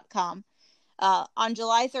BehindTheChair.com. On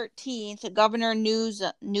July 13th, Governor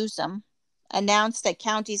Newsom announced that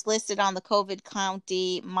counties listed on the COVID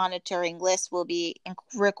county monitoring list will be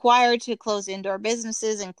required to close indoor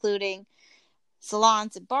businesses, including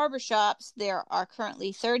salons and barbershops. There are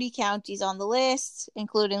currently 30 counties on the list,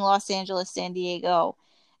 including Los Angeles, San Diego,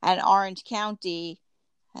 and Orange County.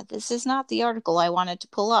 This is not the article I wanted to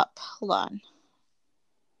pull up. Hold on.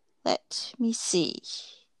 Let me see.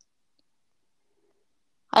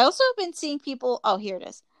 I also have been seeing people. Oh, here it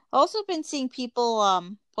is. I also been seeing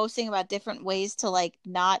people posting about different ways to like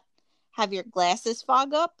not have your glasses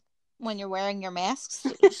fog up when you're wearing your masks.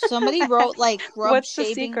 Somebody wrote like rub What's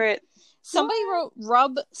shaving. The secret? Somebody wrote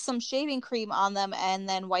rub some shaving cream on them and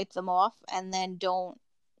then wipe them off, and then don't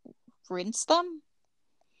rinse them.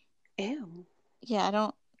 Ew. Yeah, I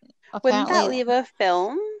don't. Wouldn't that leave a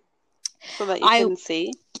film so that you can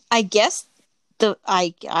see? I guess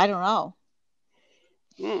I don't know.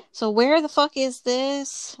 So where the fuck is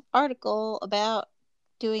this article about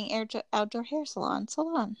doing outdoor hair salons?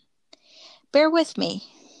 Hold on. Bear with me.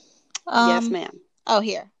 Yes, ma'am. Oh,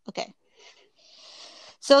 here. Okay.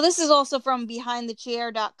 So this is also from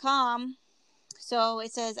BehindTheChair.com. So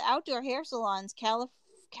it says outdoor hair salons,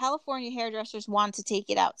 California hairdressers want to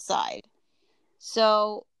take it outside.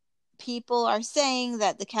 So people are saying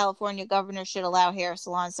that the California governor should allow hair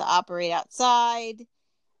salons to operate outside.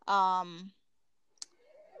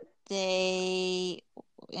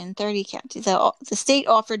 In 30 counties, the state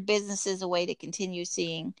offered businesses a way to continue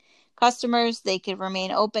seeing customers. They could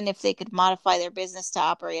remain open if they could modify their business to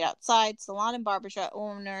operate outside. Salon and barbershop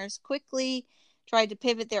owners quickly tried to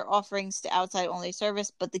pivot their offerings to outside-only service,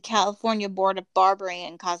 but the California Board of Barbering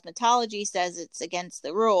and Cosmetology says it's against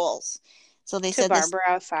the rules. So they said barber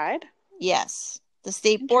outside? Yes. The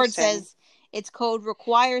state board says its code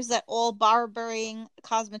requires that all barbering,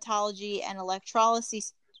 cosmetology, and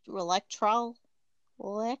electrology,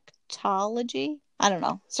 I don't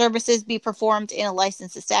know, services be performed in a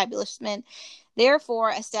licensed establishment.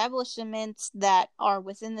 Therefore, establishments that are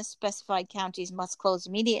within the specified counties must close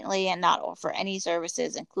immediately and not offer any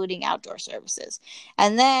services, including outdoor services.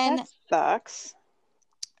 And then that sucks.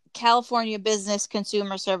 California Business,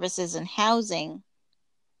 Consumer Services, and Housing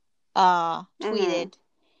tweeted,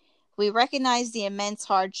 "We recognize the immense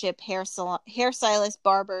hardship hairstylists,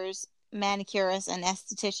 barbers, manicurists, and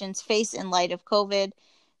estheticians face in light of COVID.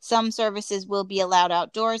 Some services will be allowed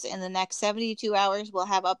outdoors. In the next 72 hours, we'll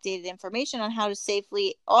have updated information on how to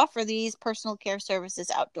safely offer these personal care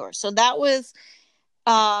services outdoors." So that was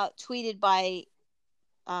tweeted by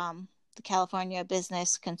the California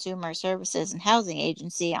Business, Consumer Services, and Housing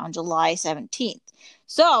Agency on July 17th.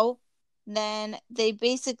 So then they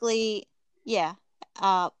basically,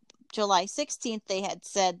 July 16th, they had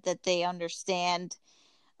said that they understand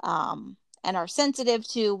and are sensitive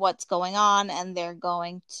to what's going on, and they're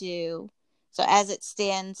going to, so as it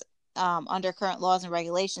stands, under current laws and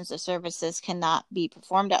regulations, the services cannot be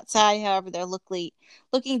performed outside. However, they're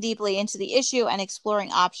looking deeply into the issue and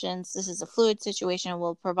exploring options. This is a fluid situation and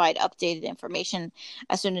will provide updated information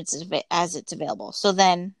as soon as it's available. So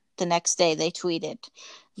then the next day they tweeted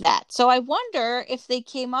that. So I wonder if they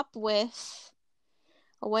came up with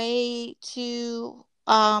a way to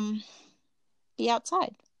be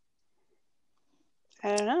outside.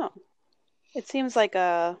 I don't know. It seems like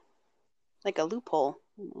a loophole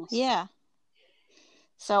almost. Yeah.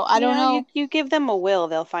 So I don't know. You give them a will,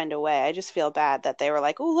 they'll find a way. I just feel bad that they were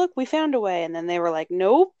like, "Oh, look, we found a way," and then they were like,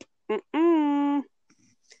 "Nope." Mm-mm.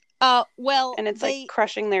 Well, and it's like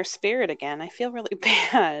crushing their spirit again. I feel really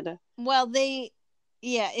bad. Well, they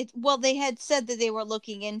had said that they were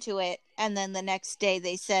looking into it, and then the next day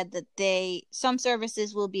they said that some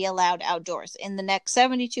services will be allowed outdoors. In the next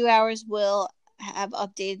 72 hours, we'll have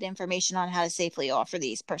updated information on how to safely offer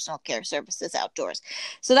these personal care services outdoors.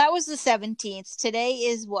 So that was the 17th. Today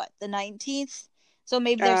is what, the 19th? So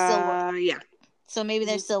maybe they're still yeah. So maybe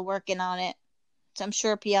they're still working on it. So I'm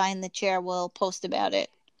sure PI in the chair will post about it.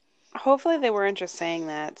 Hopefully they weren't just saying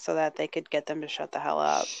that so that they could get them to shut the hell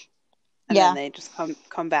up. And then they just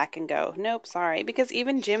come back and go, "Nope, sorry." Because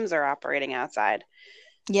even gyms are operating outside.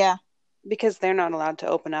 Yeah. Because they're not allowed to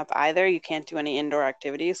open up either. You can't do any indoor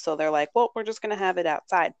activities. So they're like, "Well, we're just going to have it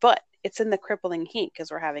outside." But it's in the crippling heat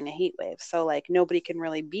because we're having a heat wave. So like nobody can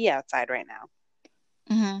really be outside right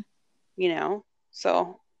now. Mm-hmm.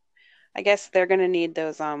 So I guess they're going to need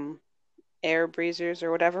those air breezers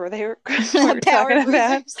or whatever they were talking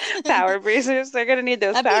about. Power breezers. They're going to need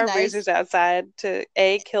those power breezers outside to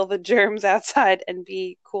A, kill the germs outside, and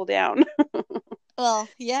B, cool down. Well,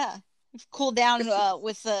 yeah. Cool down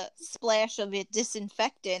with a splash of a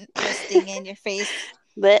disinfectant resting in your face.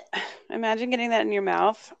 But imagine getting that in your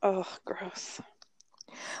mouth. Oh, gross.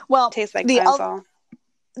 Well, it tastes like Pine-Sol.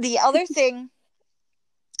 The other thing,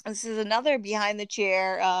 this is another behind the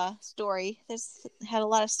chair story. There's had a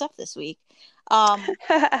lot of stuff this week.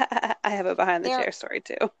 I have a behind the chair story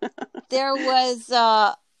too. There was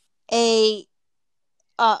a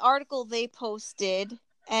article they posted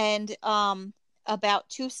and about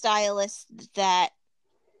 2 stylists that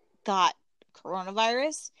got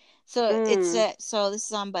coronavirus. So so this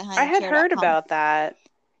is on behind. I had heard about that.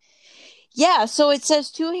 Yeah, so it says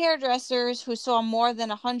 2 hairdressers who saw more than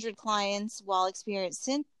 100 clients while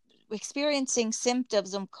experiencing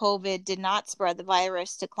symptoms of COVID did not spread the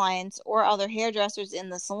virus to clients or other hairdressers in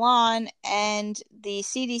the salon, and the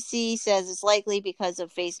CDC says it's likely because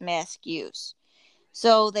of face mask use.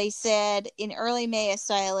 So they said in early May, a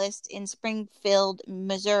stylist in Springfield,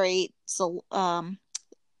 Missouri,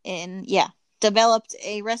 developed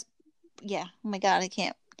a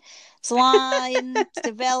salon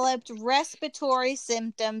developed respiratory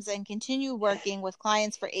symptoms and continued working with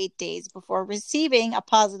clients for 8 days before receiving a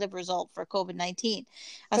positive result for COVID-19.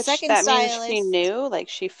 That means she knew, like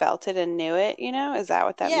she felt it and knew it, Is that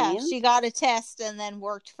what that means? Yeah, she got a test and then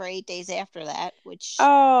worked for 8 days after that, which...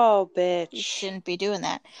 Oh, bitch. You shouldn't be doing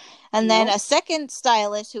that. And then a second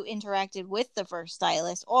stylist who interacted with the first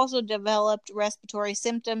stylist also developed respiratory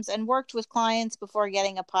symptoms and worked with clients before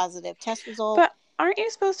getting a positive test result. But aren't you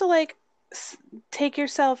supposed to like take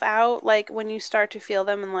yourself out like when you start to feel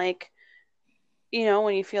them and like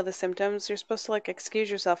when you feel the symptoms you're supposed to like excuse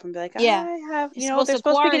yourself and be like, I have they're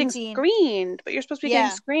supposed to be getting screened, but you're supposed to be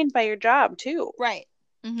getting screened by your job too, right?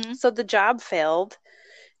 Mm-hmm. So the job failed.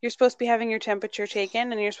 You're supposed to be having your temperature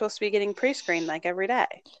taken and you're supposed to be getting pre-screened like every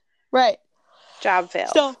day, right? Job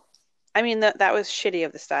failed. So I mean that was shitty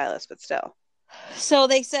of the stylist, but still. So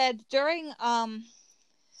they said during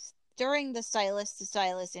the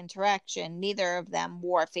stylist interaction, neither of them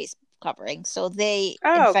wore face covering, so they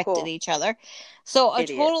infected each other. So a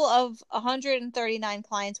total of 139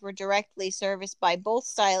 clients were directly serviced by both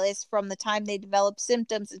stylists from the time they developed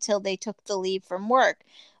symptoms until they took the leave from work.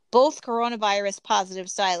 Both coronavirus positive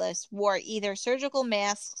stylists wore either surgical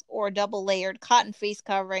masks or double layered cotton face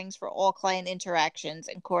coverings for all client interactions,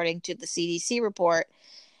 according to the CDC report.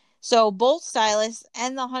 So both stylists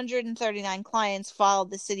and the 139 clients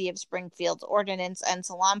followed the City of Springfield's ordinance and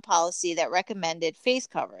salon policy that recommended face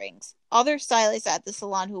coverings. Other stylists at the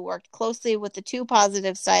salon who worked closely with the 2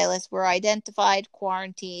 positive stylists were identified,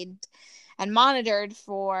 quarantined, and monitored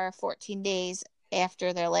for 14 days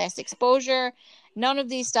after their last exposure. None of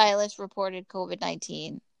these stylists reported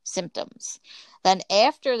COVID-19 symptoms. Then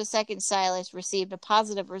after the second stylist received a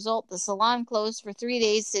positive result, the salon closed for 3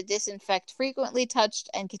 days to disinfect frequently touched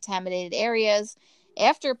and contaminated areas.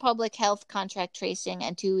 After public health contract tracing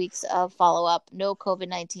and 2 weeks of follow-up, no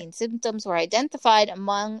COVID-19 symptoms were identified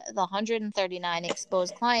among the 139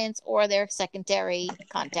 exposed clients or their secondary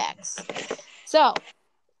contacts. So,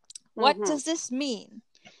 what does this mean?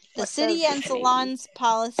 The city and salons'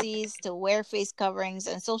 policies to wear face coverings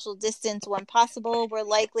and social distance when possible were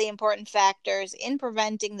likely important factors in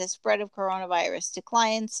preventing the spread of coronavirus to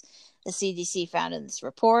clients, the CDC found in this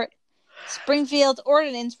report. Springfield's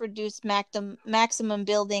ordinance reduced maximum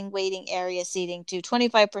building waiting area seating to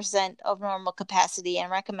 25% of normal capacity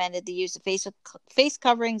and recommended the use of face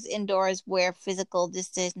coverings indoors where physical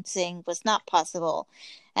distancing was not possible.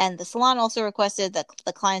 And the salon also requested that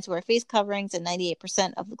the clients wear face coverings, and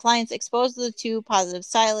 98% of the clients exposed to the two positive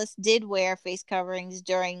stylists did wear face coverings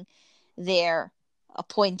during their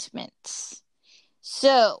appointments.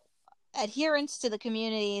 So, adherence to the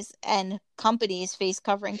communities and companies' face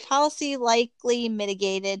covering policy likely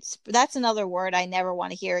mitigated. That's another word I never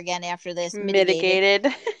want to hear again after this. Mitigated.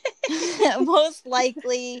 Most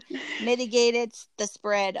likely mitigated the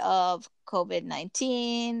spread of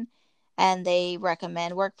COVID-19, and they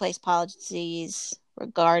recommend workplace policies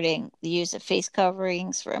regarding the use of face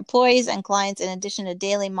coverings for employees and clients, in addition to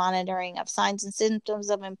daily monitoring of signs and symptoms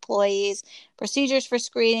of employees, procedures for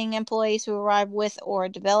screening employees who arrive with or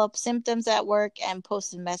develop symptoms at work, and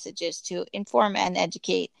posted messages to inform and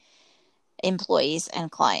educate employees and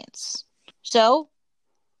clients. So,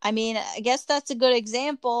 I mean, I guess that's a good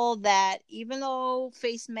example that even though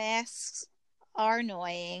face masks are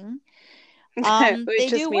annoying, they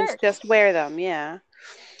just do means work. Just wear them, yeah.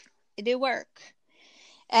 They do work.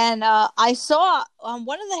 And I saw on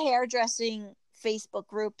one of the hairdressing Facebook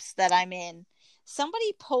groups that I'm in,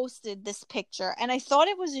 somebody posted this picture, and I thought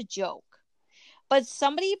it was a joke. But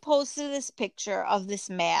somebody posted this picture of this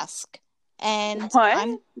mask, and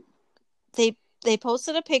what? They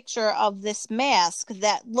posted a picture of this mask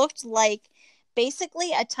that looked like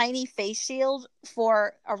basically a tiny face shield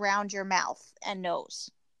for around your mouth and nose.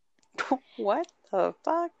 What the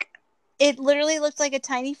fuck? It literally looked like a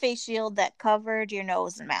tiny face shield that covered your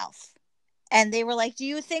nose and mouth. And they were like, do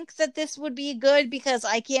you think that this would be good because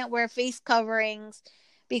I can't wear face coverings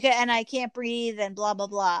and I can't breathe and blah, blah,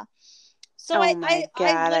 blah. So I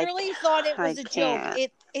literally thought it was a joke.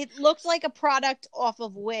 It looked like a product off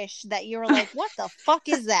of Wish that you were like, what the fuck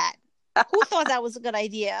is that? Who thought that was a good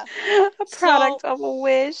idea? A product of a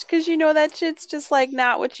Wish, because you know that shit's just like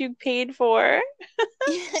not what you paid for.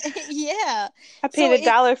 Yeah. I paid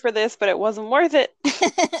 $1 for this, but it wasn't worth it.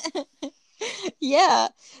 Yeah.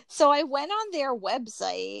 So I went on their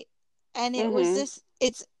website, and it was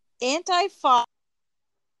it's anti-fog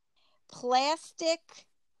plastic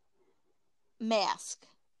mask.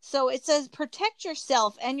 So it says protect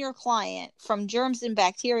yourself and your client from germs and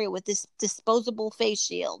bacteria with this disposable face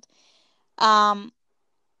shield.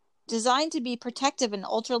 Designed to be protective and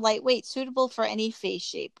ultra lightweight, suitable for any face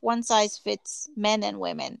shape. One size fits men and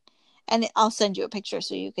women. And I'll send you a picture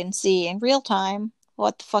so you can see in real time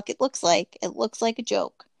what the fuck it looks like. It looks like a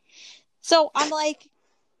joke. So I'm like,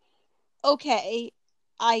 okay,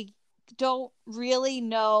 I don't really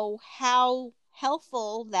know how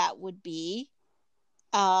helpful that would be.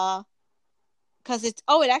 Because it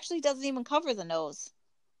actually doesn't even cover the nose.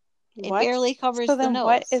 It barely covers the nose.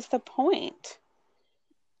 What is the point?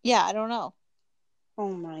 Yeah, I don't know. Oh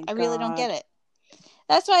my God. I really don't get it.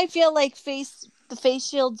 That's why I feel like the face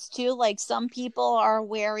shields too, like some people are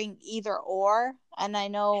wearing either or. And I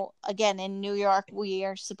know, again, in New York, we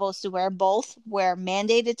are supposed to wear both. We're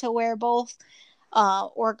mandated to wear both,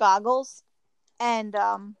 or goggles. And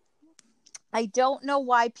I don't know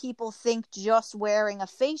why people think just wearing a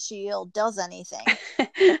face shield does anything.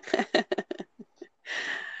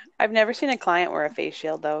 I've never seen a client wear a face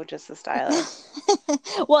shield though, just the stylist.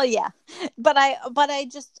 Well, yeah, but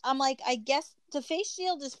I'm like, I guess the face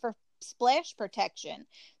shield is for splash protection,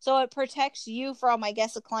 so it protects you from, I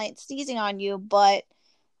guess, a client sneezing on you, but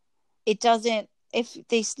it doesn't. If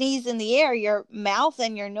they sneeze in the air, your mouth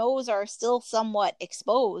and your nose are still somewhat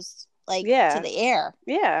exposed, to the air.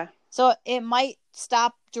 Yeah. So it might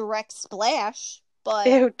stop direct splash. But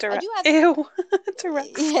direct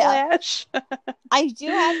splash. I do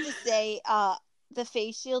have to say, the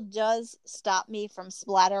face shield does stop me from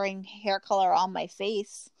splattering hair color on my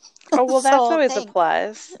face. Oh, well, that's always a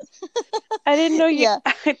plus. I didn't know you.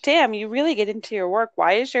 Yeah. Damn, you really get into your work.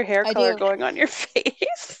 Why is your hair color going on your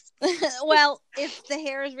face? Well, if the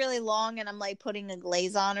hair is really long and I'm like putting a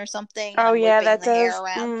glaze on or something. Oh, yeah, that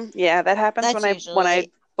does. Yeah, that happens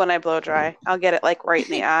when I blow dry. I'll get it like right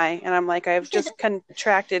in the eye, and I'm like, I've just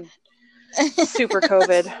contracted Super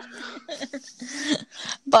COVID.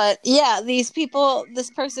 But yeah, this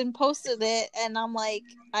person posted it, and I'm like,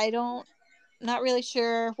 not really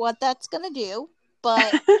sure what that's gonna do,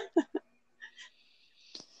 but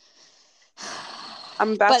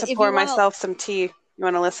I'm about to pour myself some tea. You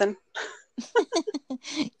want to listen?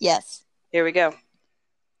 Yes. Here we go.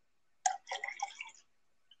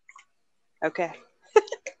 Okay.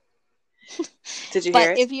 Did you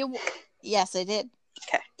hear it? Yes, I did.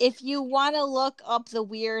 Okay. If you want to look up the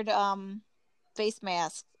weird face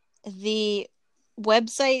mask, the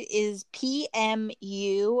website is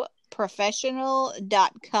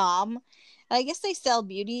pmuprofessional.com. I guess they sell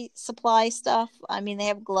beauty supply stuff. I mean, they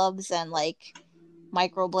have gloves and like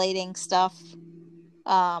microblading stuff.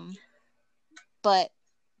 But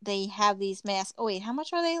they have these masks. Oh wait, how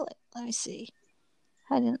much are they? Let me see.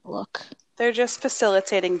 I didn't look. They're just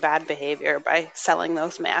facilitating bad behavior by selling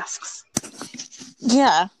those masks.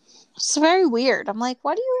 Yeah. It's very weird. I'm like,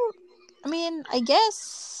 I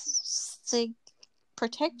guess to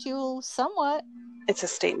protect you somewhat. It's a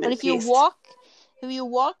statement. But if you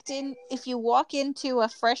walk into a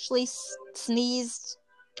freshly sneezed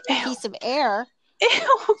piece of air,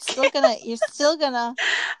 you're still gonna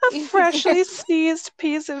a freshly sneezed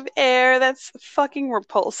piece of air. That's fucking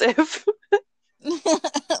repulsive.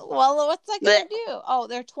 Well, what's that gonna do? Oh,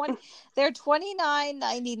 they're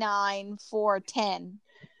 $29.99 for 10.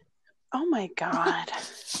 Oh my god.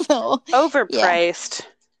 So overpriced. Yeah.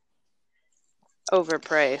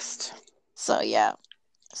 Overpriced. So yeah.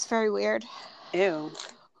 It's very weird. Ew.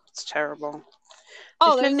 It's terrible.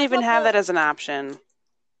 Oh, they didn't even have that as an option.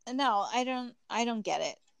 No, I don't get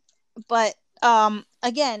it. But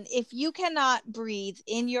again, if you cannot breathe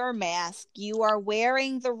in your mask, you are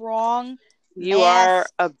wearing the wrong You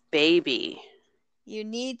mask. are a baby. You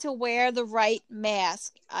need to wear the right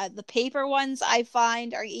mask. The paper ones I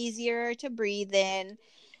find are easier to breathe in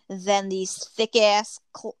than these thick ass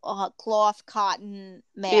cloth cotton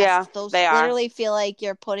masks. Yeah, those they literally feel like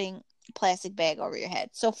you're putting a plastic bag over your head.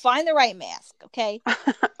 So find the right mask, okay?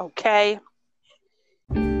 Okay.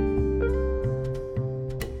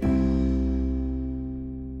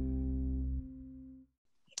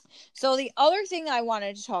 So the other thing I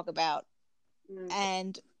wanted to talk about,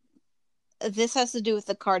 and this has to do with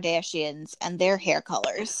the Kardashians and their hair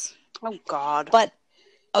colors. Oh God! But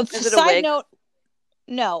side note,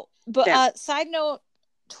 no. But side note,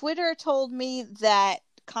 Twitter told me that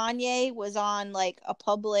Kanye was on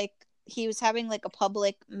he was having like a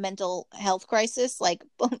public mental health crisis, like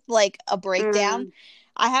a breakdown.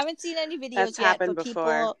 I haven't seen any videos yet, but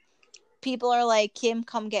people are like, Kim,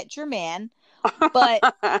 come get your man. But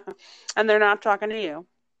and they're not talking to you.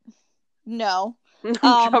 No.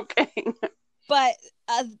 I'm joking. But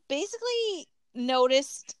basically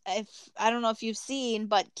noticed, I don't know if you've seen,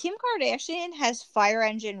 but Kim Kardashian has fire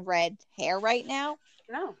engine red hair right now.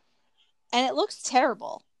 No. And it looks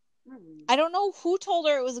terrible. I don't know who told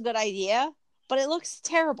her it was a good idea, but it looks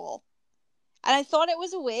terrible. And I thought it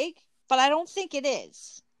was a wig, but I don't think it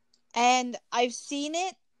is. And I've seen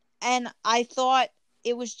it, and I thought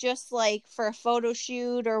it was just like for a photo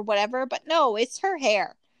shoot or whatever, but no, it's her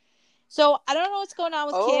hair. So I don't know what's going on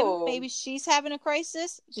with Kim. Maybe she's having a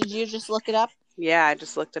crisis. Did you just look it up? Yeah, I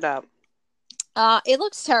just looked it up. It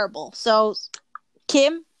looks terrible. So,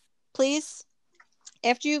 Kim, please,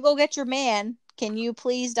 after you go get your man, can you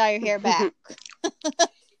please dye your hair back?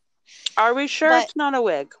 Are we sure it's not a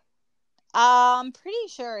wig? I'm pretty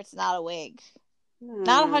sure it's not a wig.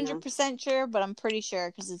 Not 100% sure, but I'm pretty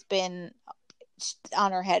sure because it's been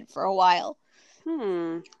on her head for a while.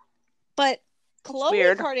 But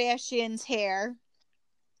Khloe Kardashian's hair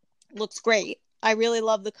looks great. I really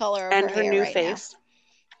love the color of her hair new right face. Now.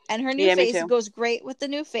 And her new face goes great with the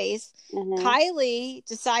new face. Kylie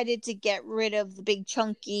decided to get rid of the big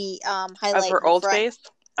chunky highlight of her old face.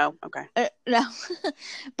 Oh, okay. No,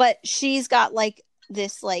 but she's got like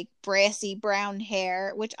this like brassy brown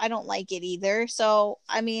hair, which I don't like it either. So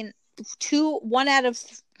I mean, one out of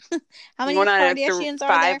how many Kardashians are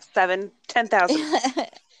 5, 7, 10,000.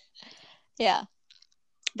 Yeah.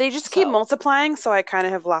 They just keep multiplying, so I kind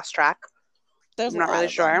of have lost track. I'm not really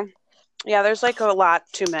sure. Yeah, there's like a lot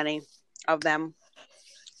too many of them.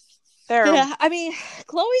 Yeah, I mean,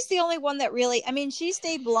 Khloe's the only one that really, I mean, she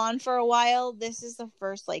stayed blonde for a while. This is the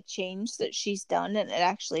first like change that she's done, and it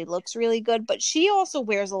actually looks really good. But she also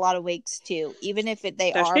wears a lot of wigs too, even if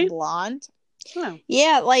they are blonde. No.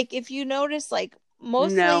 Yeah, like if you notice, like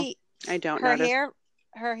mostly no, I don't her notice.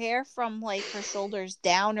 Her hair from like her shoulders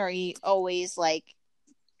down are always like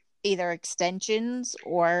either extensions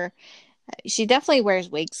or she definitely wears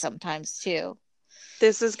wigs sometimes too.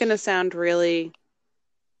 This is going to sound really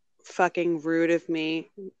fucking rude of me,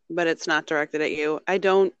 but it's not directed at you. I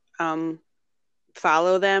don't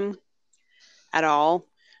follow them at all,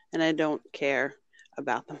 and I don't care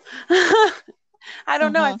about them. I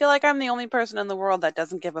don't know. I feel like I'm the only person in the world that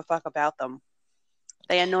doesn't give a fuck about them.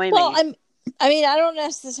 They annoy me. Well, I don't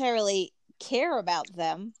necessarily care about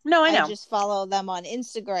them. No, I know. I just follow them on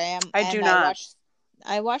Instagram. I do not.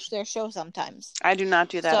 I watch their show sometimes. I do not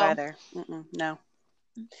do that either. No.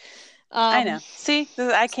 I know. See,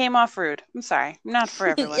 I came off rude. I'm sorry. I'm not for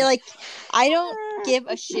everyone. Like, I don't give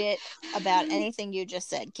a shit about anything you just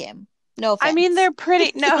said, Kim. No offense. I mean, they're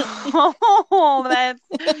pretty. No, that's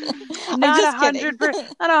not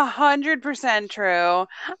 100% true.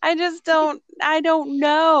 I just don't. I don't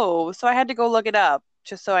know. So I had to go look it up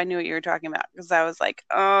just so I knew what you were talking about, because I was like,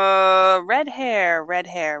 red hair.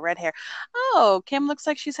 Oh, Kim looks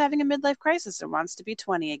like she's having a midlife crisis and wants to be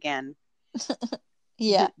 20 again.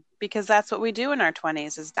 Yeah. Because that's what we do in our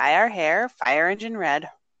 20s, is dye our hair fire engine red.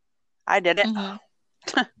 I did it.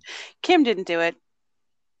 Mm-hmm. Kim didn't do it.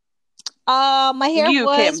 My hair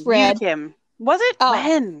was red. Kim. Was it?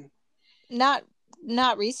 When? Not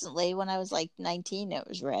recently. When I was like 19, it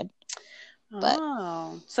was red. But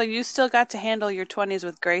so you still got to handle your 20s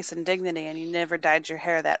with grace and dignity, and you never dyed your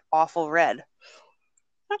hair that awful red.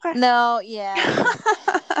 Okay. No, yeah.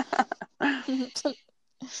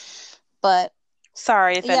 But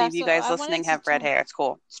sorry if any of you guys listening have red hair. It's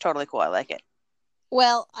cool. It's totally cool. I like it.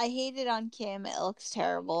 Well, I hate it on Kim. It looks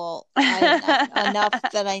terrible. Enough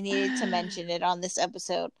that I needed to mention it on this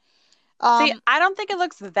episode. See, I don't think it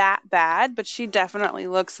looks that bad, but she definitely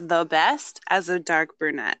looks the best as a dark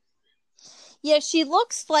brunette. Yeah, she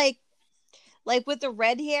looks like with the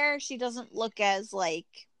red hair, she doesn't look as like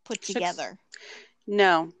put together.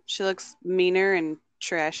 No, she looks meaner and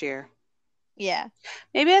trashier. Yeah.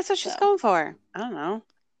 Maybe that's what she's going for. I don't know.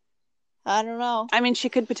 I mean, she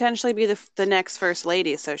could potentially be the next first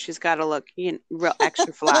lady, so she's got to look real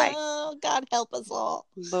extra fly. Oh, God help us all.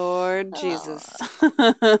 Lord Jesus.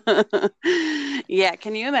 Yeah,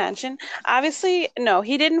 can you imagine? Obviously, no,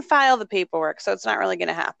 he didn't file the paperwork, so it's not really going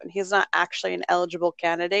to happen. He's not actually an eligible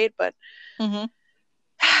candidate, but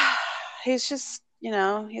he's just,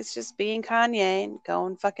 he's just being Kanye and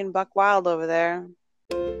going fucking buck wild over there.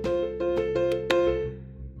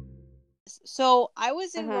 So I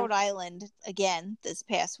was in Rhode Island again this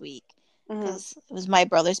past week because it was my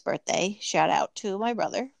brother's birthday. Shout out to my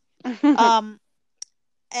brother.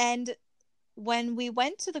 And when we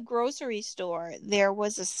went to the grocery store, there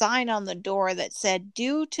was a sign on the door that said,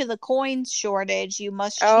 "Due to the coin shortage, you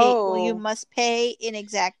must pay in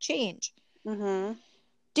exact change." Mm-hmm.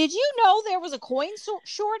 Did you know there was a coin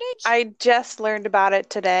shortage? I just learned about it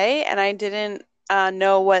today, and I didn't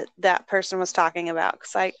know what that person was talking about,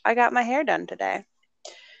 because I got my hair done today.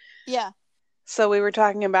 Yeah. So we were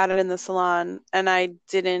talking about it in the salon, and I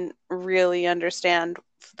didn't really understand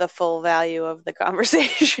the full value of the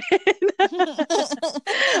conversation.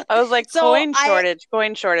 I was like, coin shortage.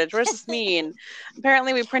 What does this mean?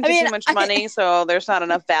 Apparently we printed too much money, so there's not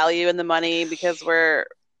enough value in the money, because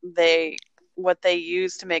what they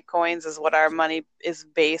use to make coins is what our money is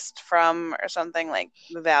based from, or something, like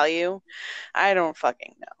the value. I don't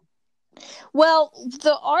fucking know. Well,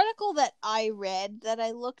 the article that I read, that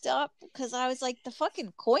I looked up, because I was like, the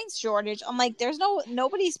fucking coin shortage. I'm like,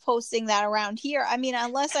 nobody's posting that around here. I mean,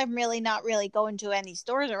 unless I'm really not really going to any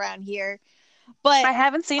stores around here. But I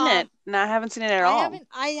haven't seen it. No, I haven't seen it at all.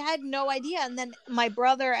 I had no idea. And then my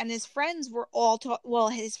brother and his friends were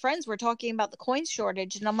his friends were talking about the coin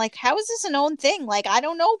shortage, and I'm like, how is this a known thing? Like, I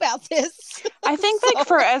don't know about this. I think like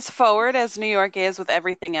for as forward as New York is with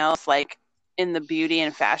everything else, like in the beauty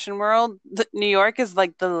and fashion world, New York is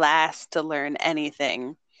like the last to learn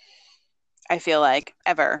anything. I feel like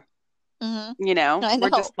ever. Mm-hmm. We're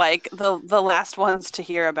just like the last ones to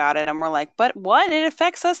hear about it, and we're like, but what? It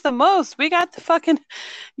affects us the most. We got the fucking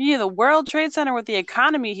the World Trade Center with the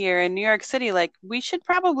economy here in New York City. Like, we should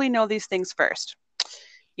probably know these things first.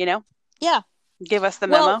 Yeah. Give us the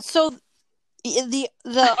memo. Well, so the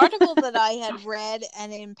article that I had read,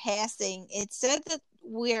 and in passing, it said that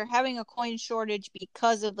we're having a coin shortage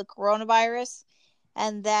because of the coronavirus,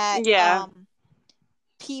 and that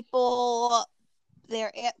people,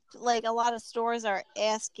 they're like, a lot of stores are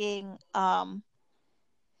asking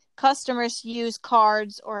customers to use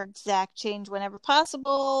cards or exact change whenever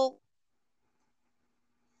possible,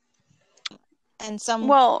 and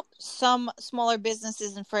some smaller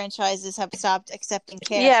businesses and franchises have stopped accepting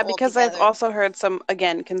cash. Yeah, because I've also heard some,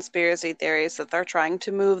 again, conspiracy theories that they're trying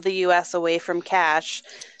to move the U.S. away from cash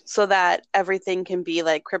so that everything can be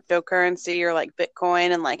like cryptocurrency or like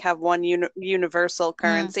Bitcoin, and like have one universal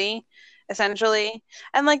currency. essentially.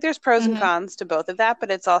 And like there's pros and cons to both of that, but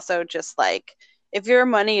it's also just like if your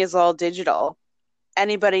money is all digital,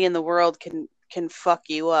 anybody in the world can fuck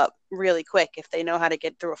you up really quick if they know how to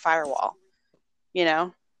get through a firewall. You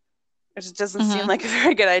know? It just doesn't seem like a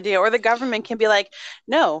very good idea. Or the government can be like,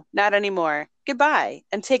 no, not anymore. Goodbye,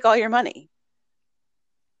 and take all your money.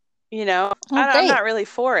 You know, I'm not really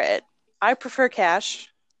for it. I prefer cash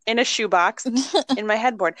in a shoebox in my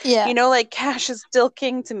headboard. Yeah. You know, like cash is still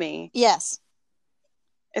king to me. Yes.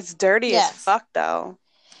 It's dirty as fuck, though.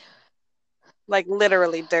 Like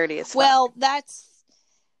literally dirty as fuck. Well, that's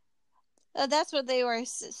what they were.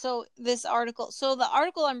 So this article. So the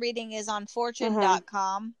article I'm reading is on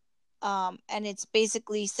Fortune.com, and it's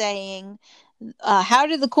basically saying, how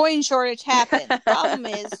did the coin shortage happen? The problem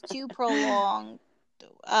is too prolonged.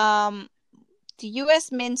 The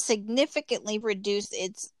U.S. Mint significantly reduced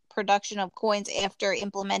its production of coins after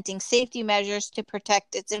implementing safety measures to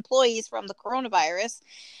protect its employees from the coronavirus.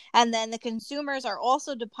 And then the consumers are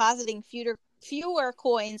also depositing fewer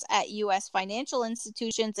coins at U.S. financial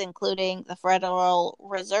institutions, including the Federal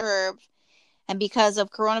Reserve. And because of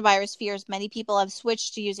coronavirus fears, many people have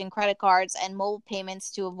switched to using credit cards and mobile payments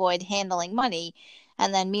to avoid handling money.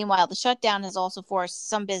 And then meanwhile, the shutdown has also forced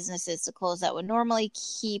some businesses to close that would normally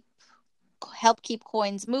help keep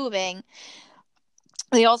coins moving.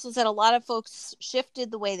 They also said a lot of folks shifted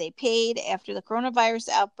the way they paid after the coronavirus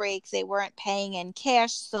outbreak. They weren't paying in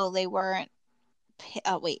cash, so they weren't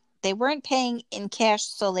paying in cash,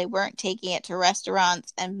 so they weren't taking it to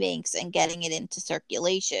restaurants and banks and getting it into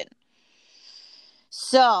circulation.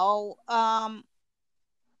 So, I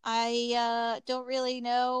don't really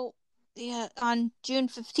know. Yeah, on June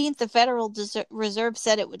 15th, the Federal Reserve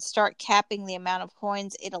said it would start capping the amount of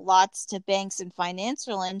coins it allots to banks and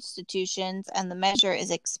financial institutions, and the measure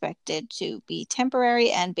is expected to be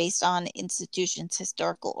temporary and based on institutions'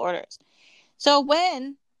 historical orders. So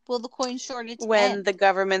when will the coin shortage end? The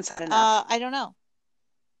government's had enough. I don't know.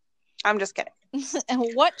 I'm just kidding. And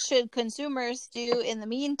what should consumers do in the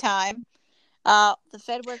meantime? While the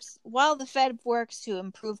Fed works to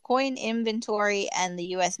improve coin inventory and the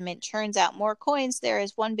U.S. Mint churns out more coins, there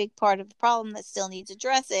is one big part of the problem that still needs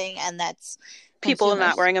addressing, and that's people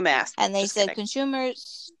not wearing a mask. And they said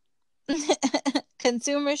consumers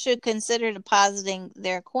should consider depositing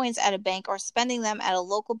their coins at a bank or spending them at a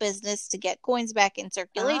local business to get coins back in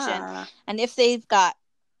circulation. And if they've got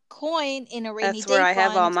coin in a rainy day fund, that's where I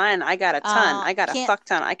have all mine. I got a ton. I got a fuck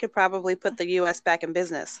ton. I could probably put the U.S. back in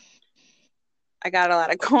business. I got a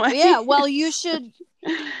lot of coins. Yeah, well, you should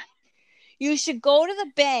go to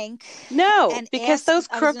the bank. No, because those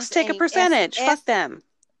crooks take a percentage. Fuck them.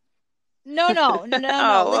 No.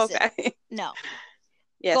 Oh, listen. Okay. No.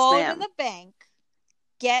 Yes, go ma'am. to the bank.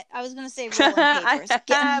 I was going to say rolling papers.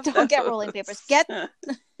 Don't get rolling papers. Get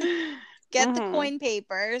the coin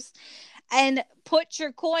papers. And put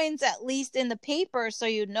your coins at least in the paper so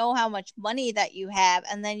you know how much money that you have,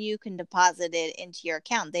 and then you can deposit it into your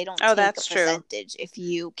account. They don't take a percentage if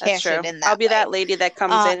you cash it in that I'll be that lady that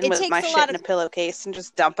comes in with my shit in a pillowcase and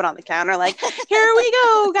just dump it on the counter like, here we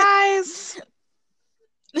go, guys.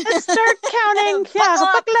 Let's start counting.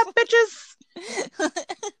 Buckle up, bitches.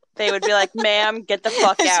 They would be like, ma'am, get the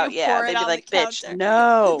fuck out. Yeah, they'd be like, bitch,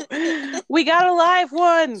 no. We got a live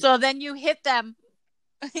one. So then you hit them.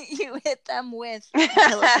 You hit them with a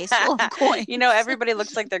pillowcase full of coins. You know, everybody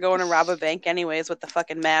looks like they're going to rob a bank anyways with the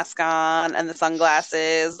fucking mask on and the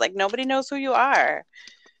sunglasses. Like, nobody knows who you are.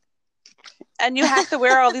 And you have to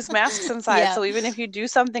wear all these masks inside. Yeah. So even if you do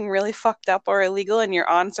something really fucked up or illegal and you're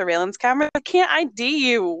on surveillance camera, they can't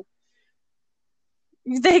ID you.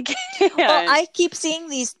 They can't. Well, I keep seeing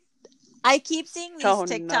these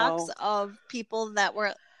TikToks of people that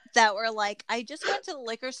were like, I just went to the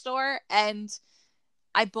liquor store and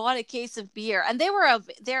I bought a case of beer, and they're of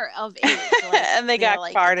age, like, and they got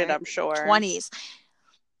like carded, I'm sure, 20s.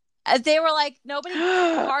 They were like, nobody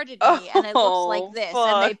carded me, and it looks like this. Fuck.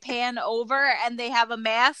 And they pan over, and they have a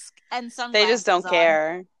mask and sunglasses. They just don't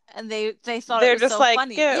care, and they thought they're it was just so like,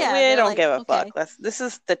 funny. We don't give a fuck. This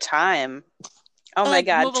is the time. Oh my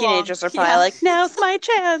god, teenagers are probably like, now's my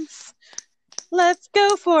chance. Let's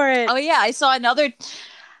go for it. Oh yeah, I saw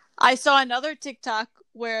another TikTok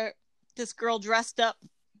where this girl dressed up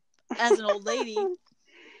as an old lady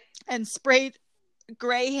and sprayed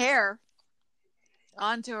gray hair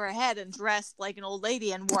onto her head and dressed like an old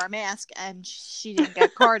lady and wore a mask, and she didn't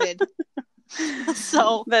get carded.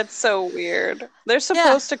 So that's so weird. They're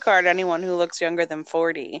supposed to card anyone who looks younger than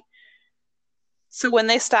 40. So when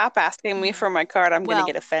they stop asking me for my card, I'm going to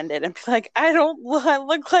get offended and be like, I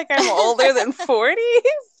look like I'm older than 40?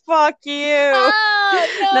 Fuck you.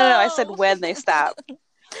 Oh, no. No, I said when they stop.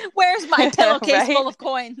 Where's my pillowcase Right? full of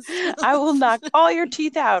coins? I will knock all your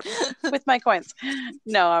teeth out with my coins.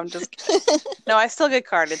 No, I'm just kidding. No, I still get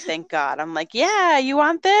carded, thank God. I'm like, yeah, you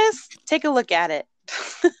want this? Take a look at it.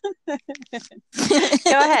 Go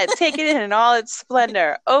ahead, take it in all its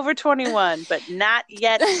splendor. Over 21, but not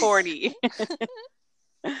yet 40.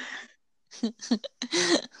 It's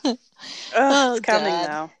coming, God.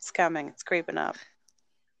 though. It's coming. It's creeping up.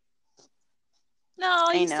 No,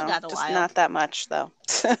 I you know. still got a Just while. not that much, though.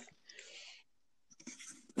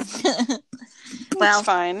 Well, it's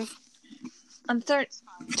fine. I'm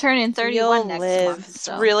turning 31 You'll next live. month.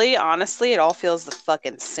 So. Really, honestly, it all feels the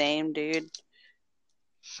fucking same, dude.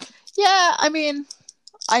 Yeah, I mean,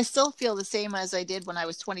 I still feel the same as I did when I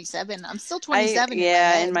was 27. I'm still 27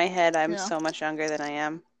 in my head, I'm so much younger than I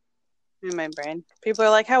am. In my brain. People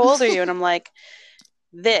are like, how old are you? And I'm like,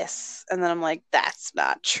 this. And then I'm like, that's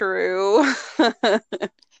not true.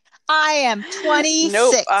 I am 26.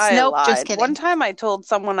 Nope, I lied. Just kidding. One time I told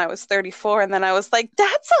someone I was 34, and then I was like,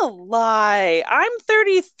 that's a lie. I'm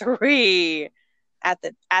 33 at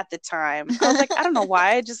the time. I was like, I don't know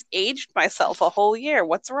why. I just aged myself a whole year.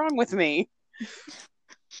 What's wrong with me?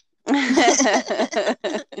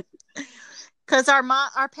 Because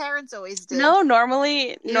our parents always did. No,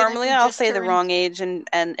 normally I'll say the wrong age, and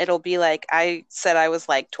it'll be like I said I was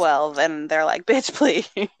like 12, and they're like, bitch, please.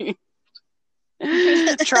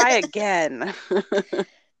 Try again.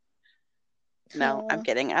 No, I'm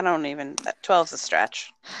kidding. I don't even. 12's a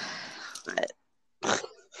stretch. But...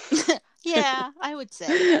 yeah, I would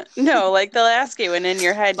say. No, like they'll ask you, and in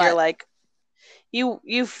your head, you're like, you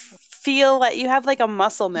feel like you have like a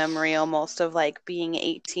muscle memory almost of like being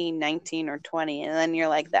 18, 19, or 20, and then you're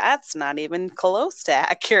like, that's not even close to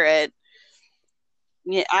accurate.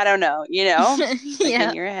 Yeah, I don't know, like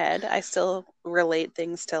in your head, I still relate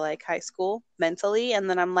things to like high school mentally, and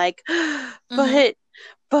then I'm like, but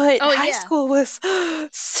high school was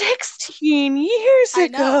 16 years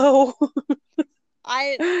ago.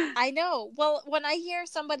 I know. Well, when I hear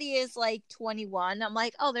somebody is like 21, I'm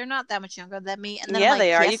like, oh, they're not that much younger than me. And then I'm like,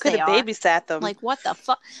 they are. Yes, you could have babysat them. Like, what the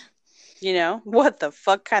fuck? What the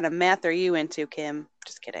fuck kind of math are you into, Kim?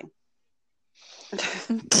 Just kidding.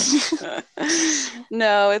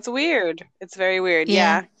 No, it's weird. It's very weird.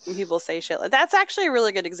 Yeah. When people say shit like that's actually a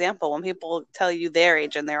really good example when people tell you their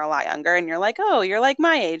age and they're a lot younger, and you're like, oh, you're like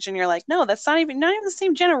my age, and you're like, no, that's not even the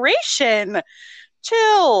same generation.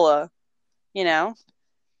 Chill.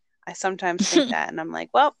 I sometimes think that, and I'm like,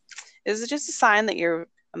 well, is it just a sign that you're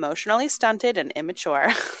emotionally stunted and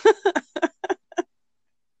immature?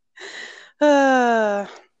 Not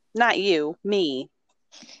you, me.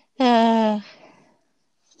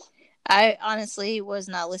 I honestly was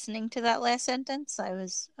not listening to that last sentence. I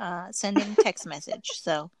was sending text message,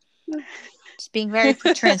 so just being very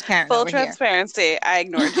transparent. Full transparency. Here. I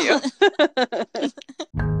ignored you.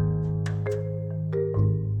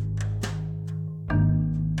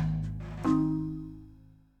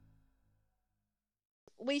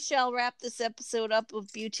 We shall wrap this episode up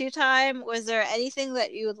with beauty time. Was there anything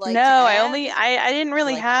that you would like to add? I didn't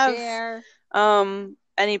really have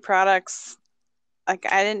any products. Like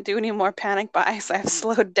I didn't do any more panic buys. I've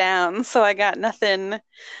slowed down, so I got nothing.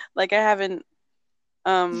 Like I haven't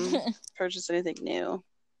purchased anything new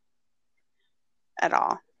at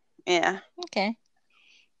all. Yeah. Okay.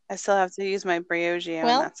 I still have to use my Briogeo, and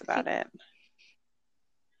that's about it.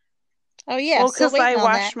 Oh yeah. Well, because I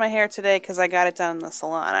washed my hair today because I got it done in the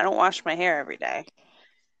salon. I don't wash my hair every day.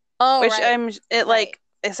 Oh, which right.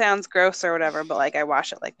 It sounds gross or whatever, but like I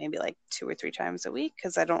wash it like maybe like 2 or 3 times a week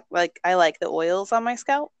because I like the oils on my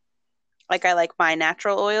scalp. Like I like my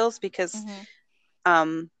natural oils because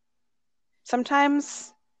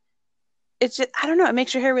sometimes it's just, I don't know, it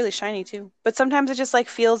makes your hair really shiny too. But sometimes it just like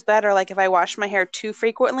feels better. Like if I wash my hair too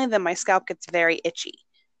frequently, then my scalp gets very itchy.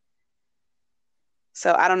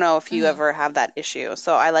 So I don't know if you ever have that issue.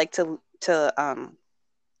 So I like to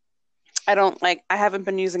I haven't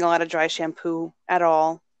been using a lot of dry shampoo at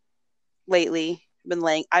all lately.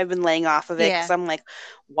 I've been laying off of it because I'm like,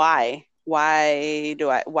 why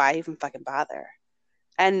even fucking bother?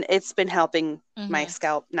 And it's been helping my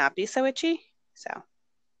scalp not be so itchy. So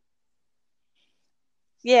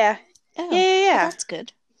yeah. Yeah. That's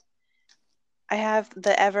good. I have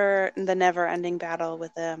the never ending battle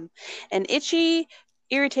with an itchy,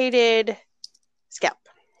 irritated scalp.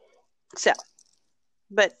 So,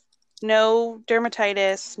 but no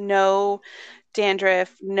dermatitis, no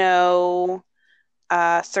dandruff, no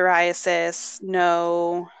psoriasis,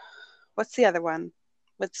 no. What's the other one?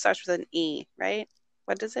 What starts with an E, right?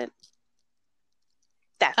 What is it?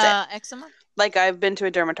 That's it. Eczema. Like I've been to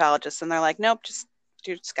a dermatologist and they're like, nope, just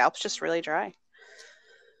your scalp's just really dry.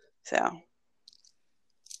 So,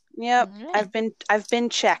 yep, Right. I've been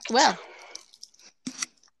checked.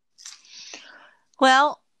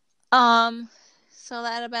 Well, so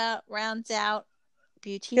that about rounds out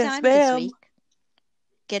beauty time this week.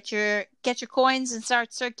 Get your coins and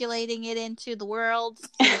start circulating it into the world so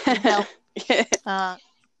it can help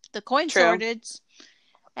the coin shortage.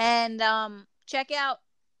 And check out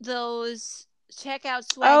swaggy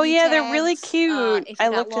Oh yeah, tags. they're really cute. I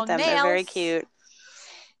looked at them. Nails, they're very cute.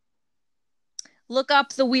 Look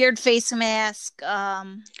up the weird face mask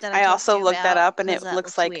that I also looked about, that up, and it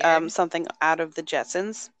looks like weird. something out of the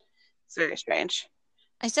Jetsons. It's very strange.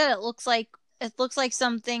 I said it looks like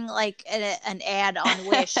something like an ad on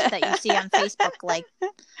Wish that you see on Facebook. Like,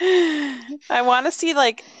 I want to see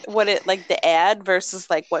like what it like the ad versus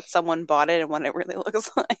like what someone bought it and what it really looks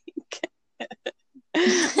like.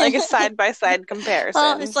 Like a side by side comparison.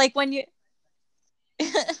 Well, it's like when you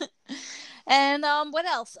and what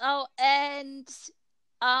else? Oh, and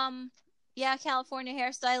yeah, California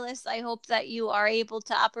hairstylist. I hope that you are able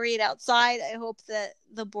to operate outside. I hope that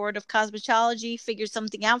the Board of Cosmetology figures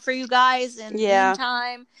something out for you guys in the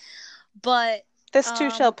meantime. But this too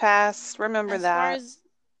shall pass. Remember that.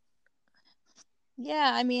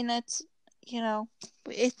 Yeah, I mean, it's,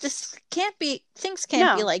 this can't be, things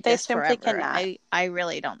can't be like this forever. They simply cannot. I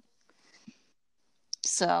really don't.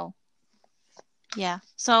 So, yeah.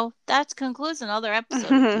 So that concludes another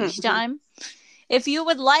episode of Beauty Time. If you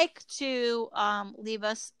would like to leave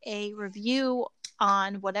us a review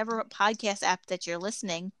on whatever podcast app that you're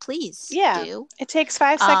listening, please do. It takes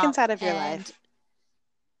 5 seconds out of your life.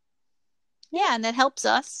 Yeah, and that helps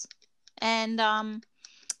us. And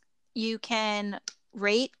you can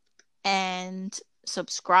rate and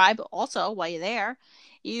subscribe also while you're there.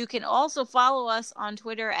 You can also follow us on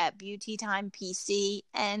Twitter at BeautyTimePC,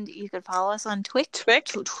 and you can follow us on TikTok.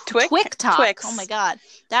 Oh my God,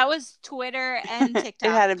 that was Twitter and TikTok.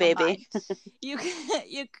 It had a baby. You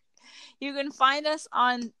can find us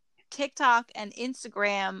on TikTok and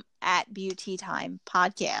Instagram at Beauty Time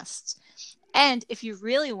Podcasts. And if you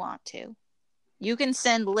really want to, you can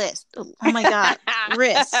send Riss. Oh my God,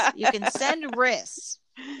 Riss. You can send Riss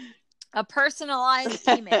a personalized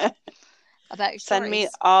email about your stories. Send me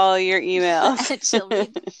all your emails. she'll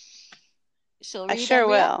read I sure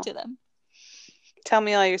will. To them. Tell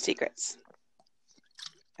me all your secrets,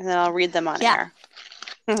 and then I'll read them on air.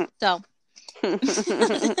 So,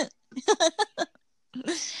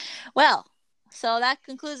 well, so that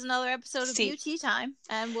concludes another episode of Beauty Time,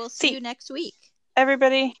 and we'll see you next week.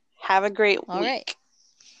 Everybody, have a great week. All right.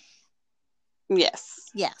 Yes.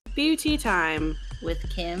 Yes. Beauty Time with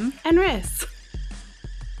Kim and Riss.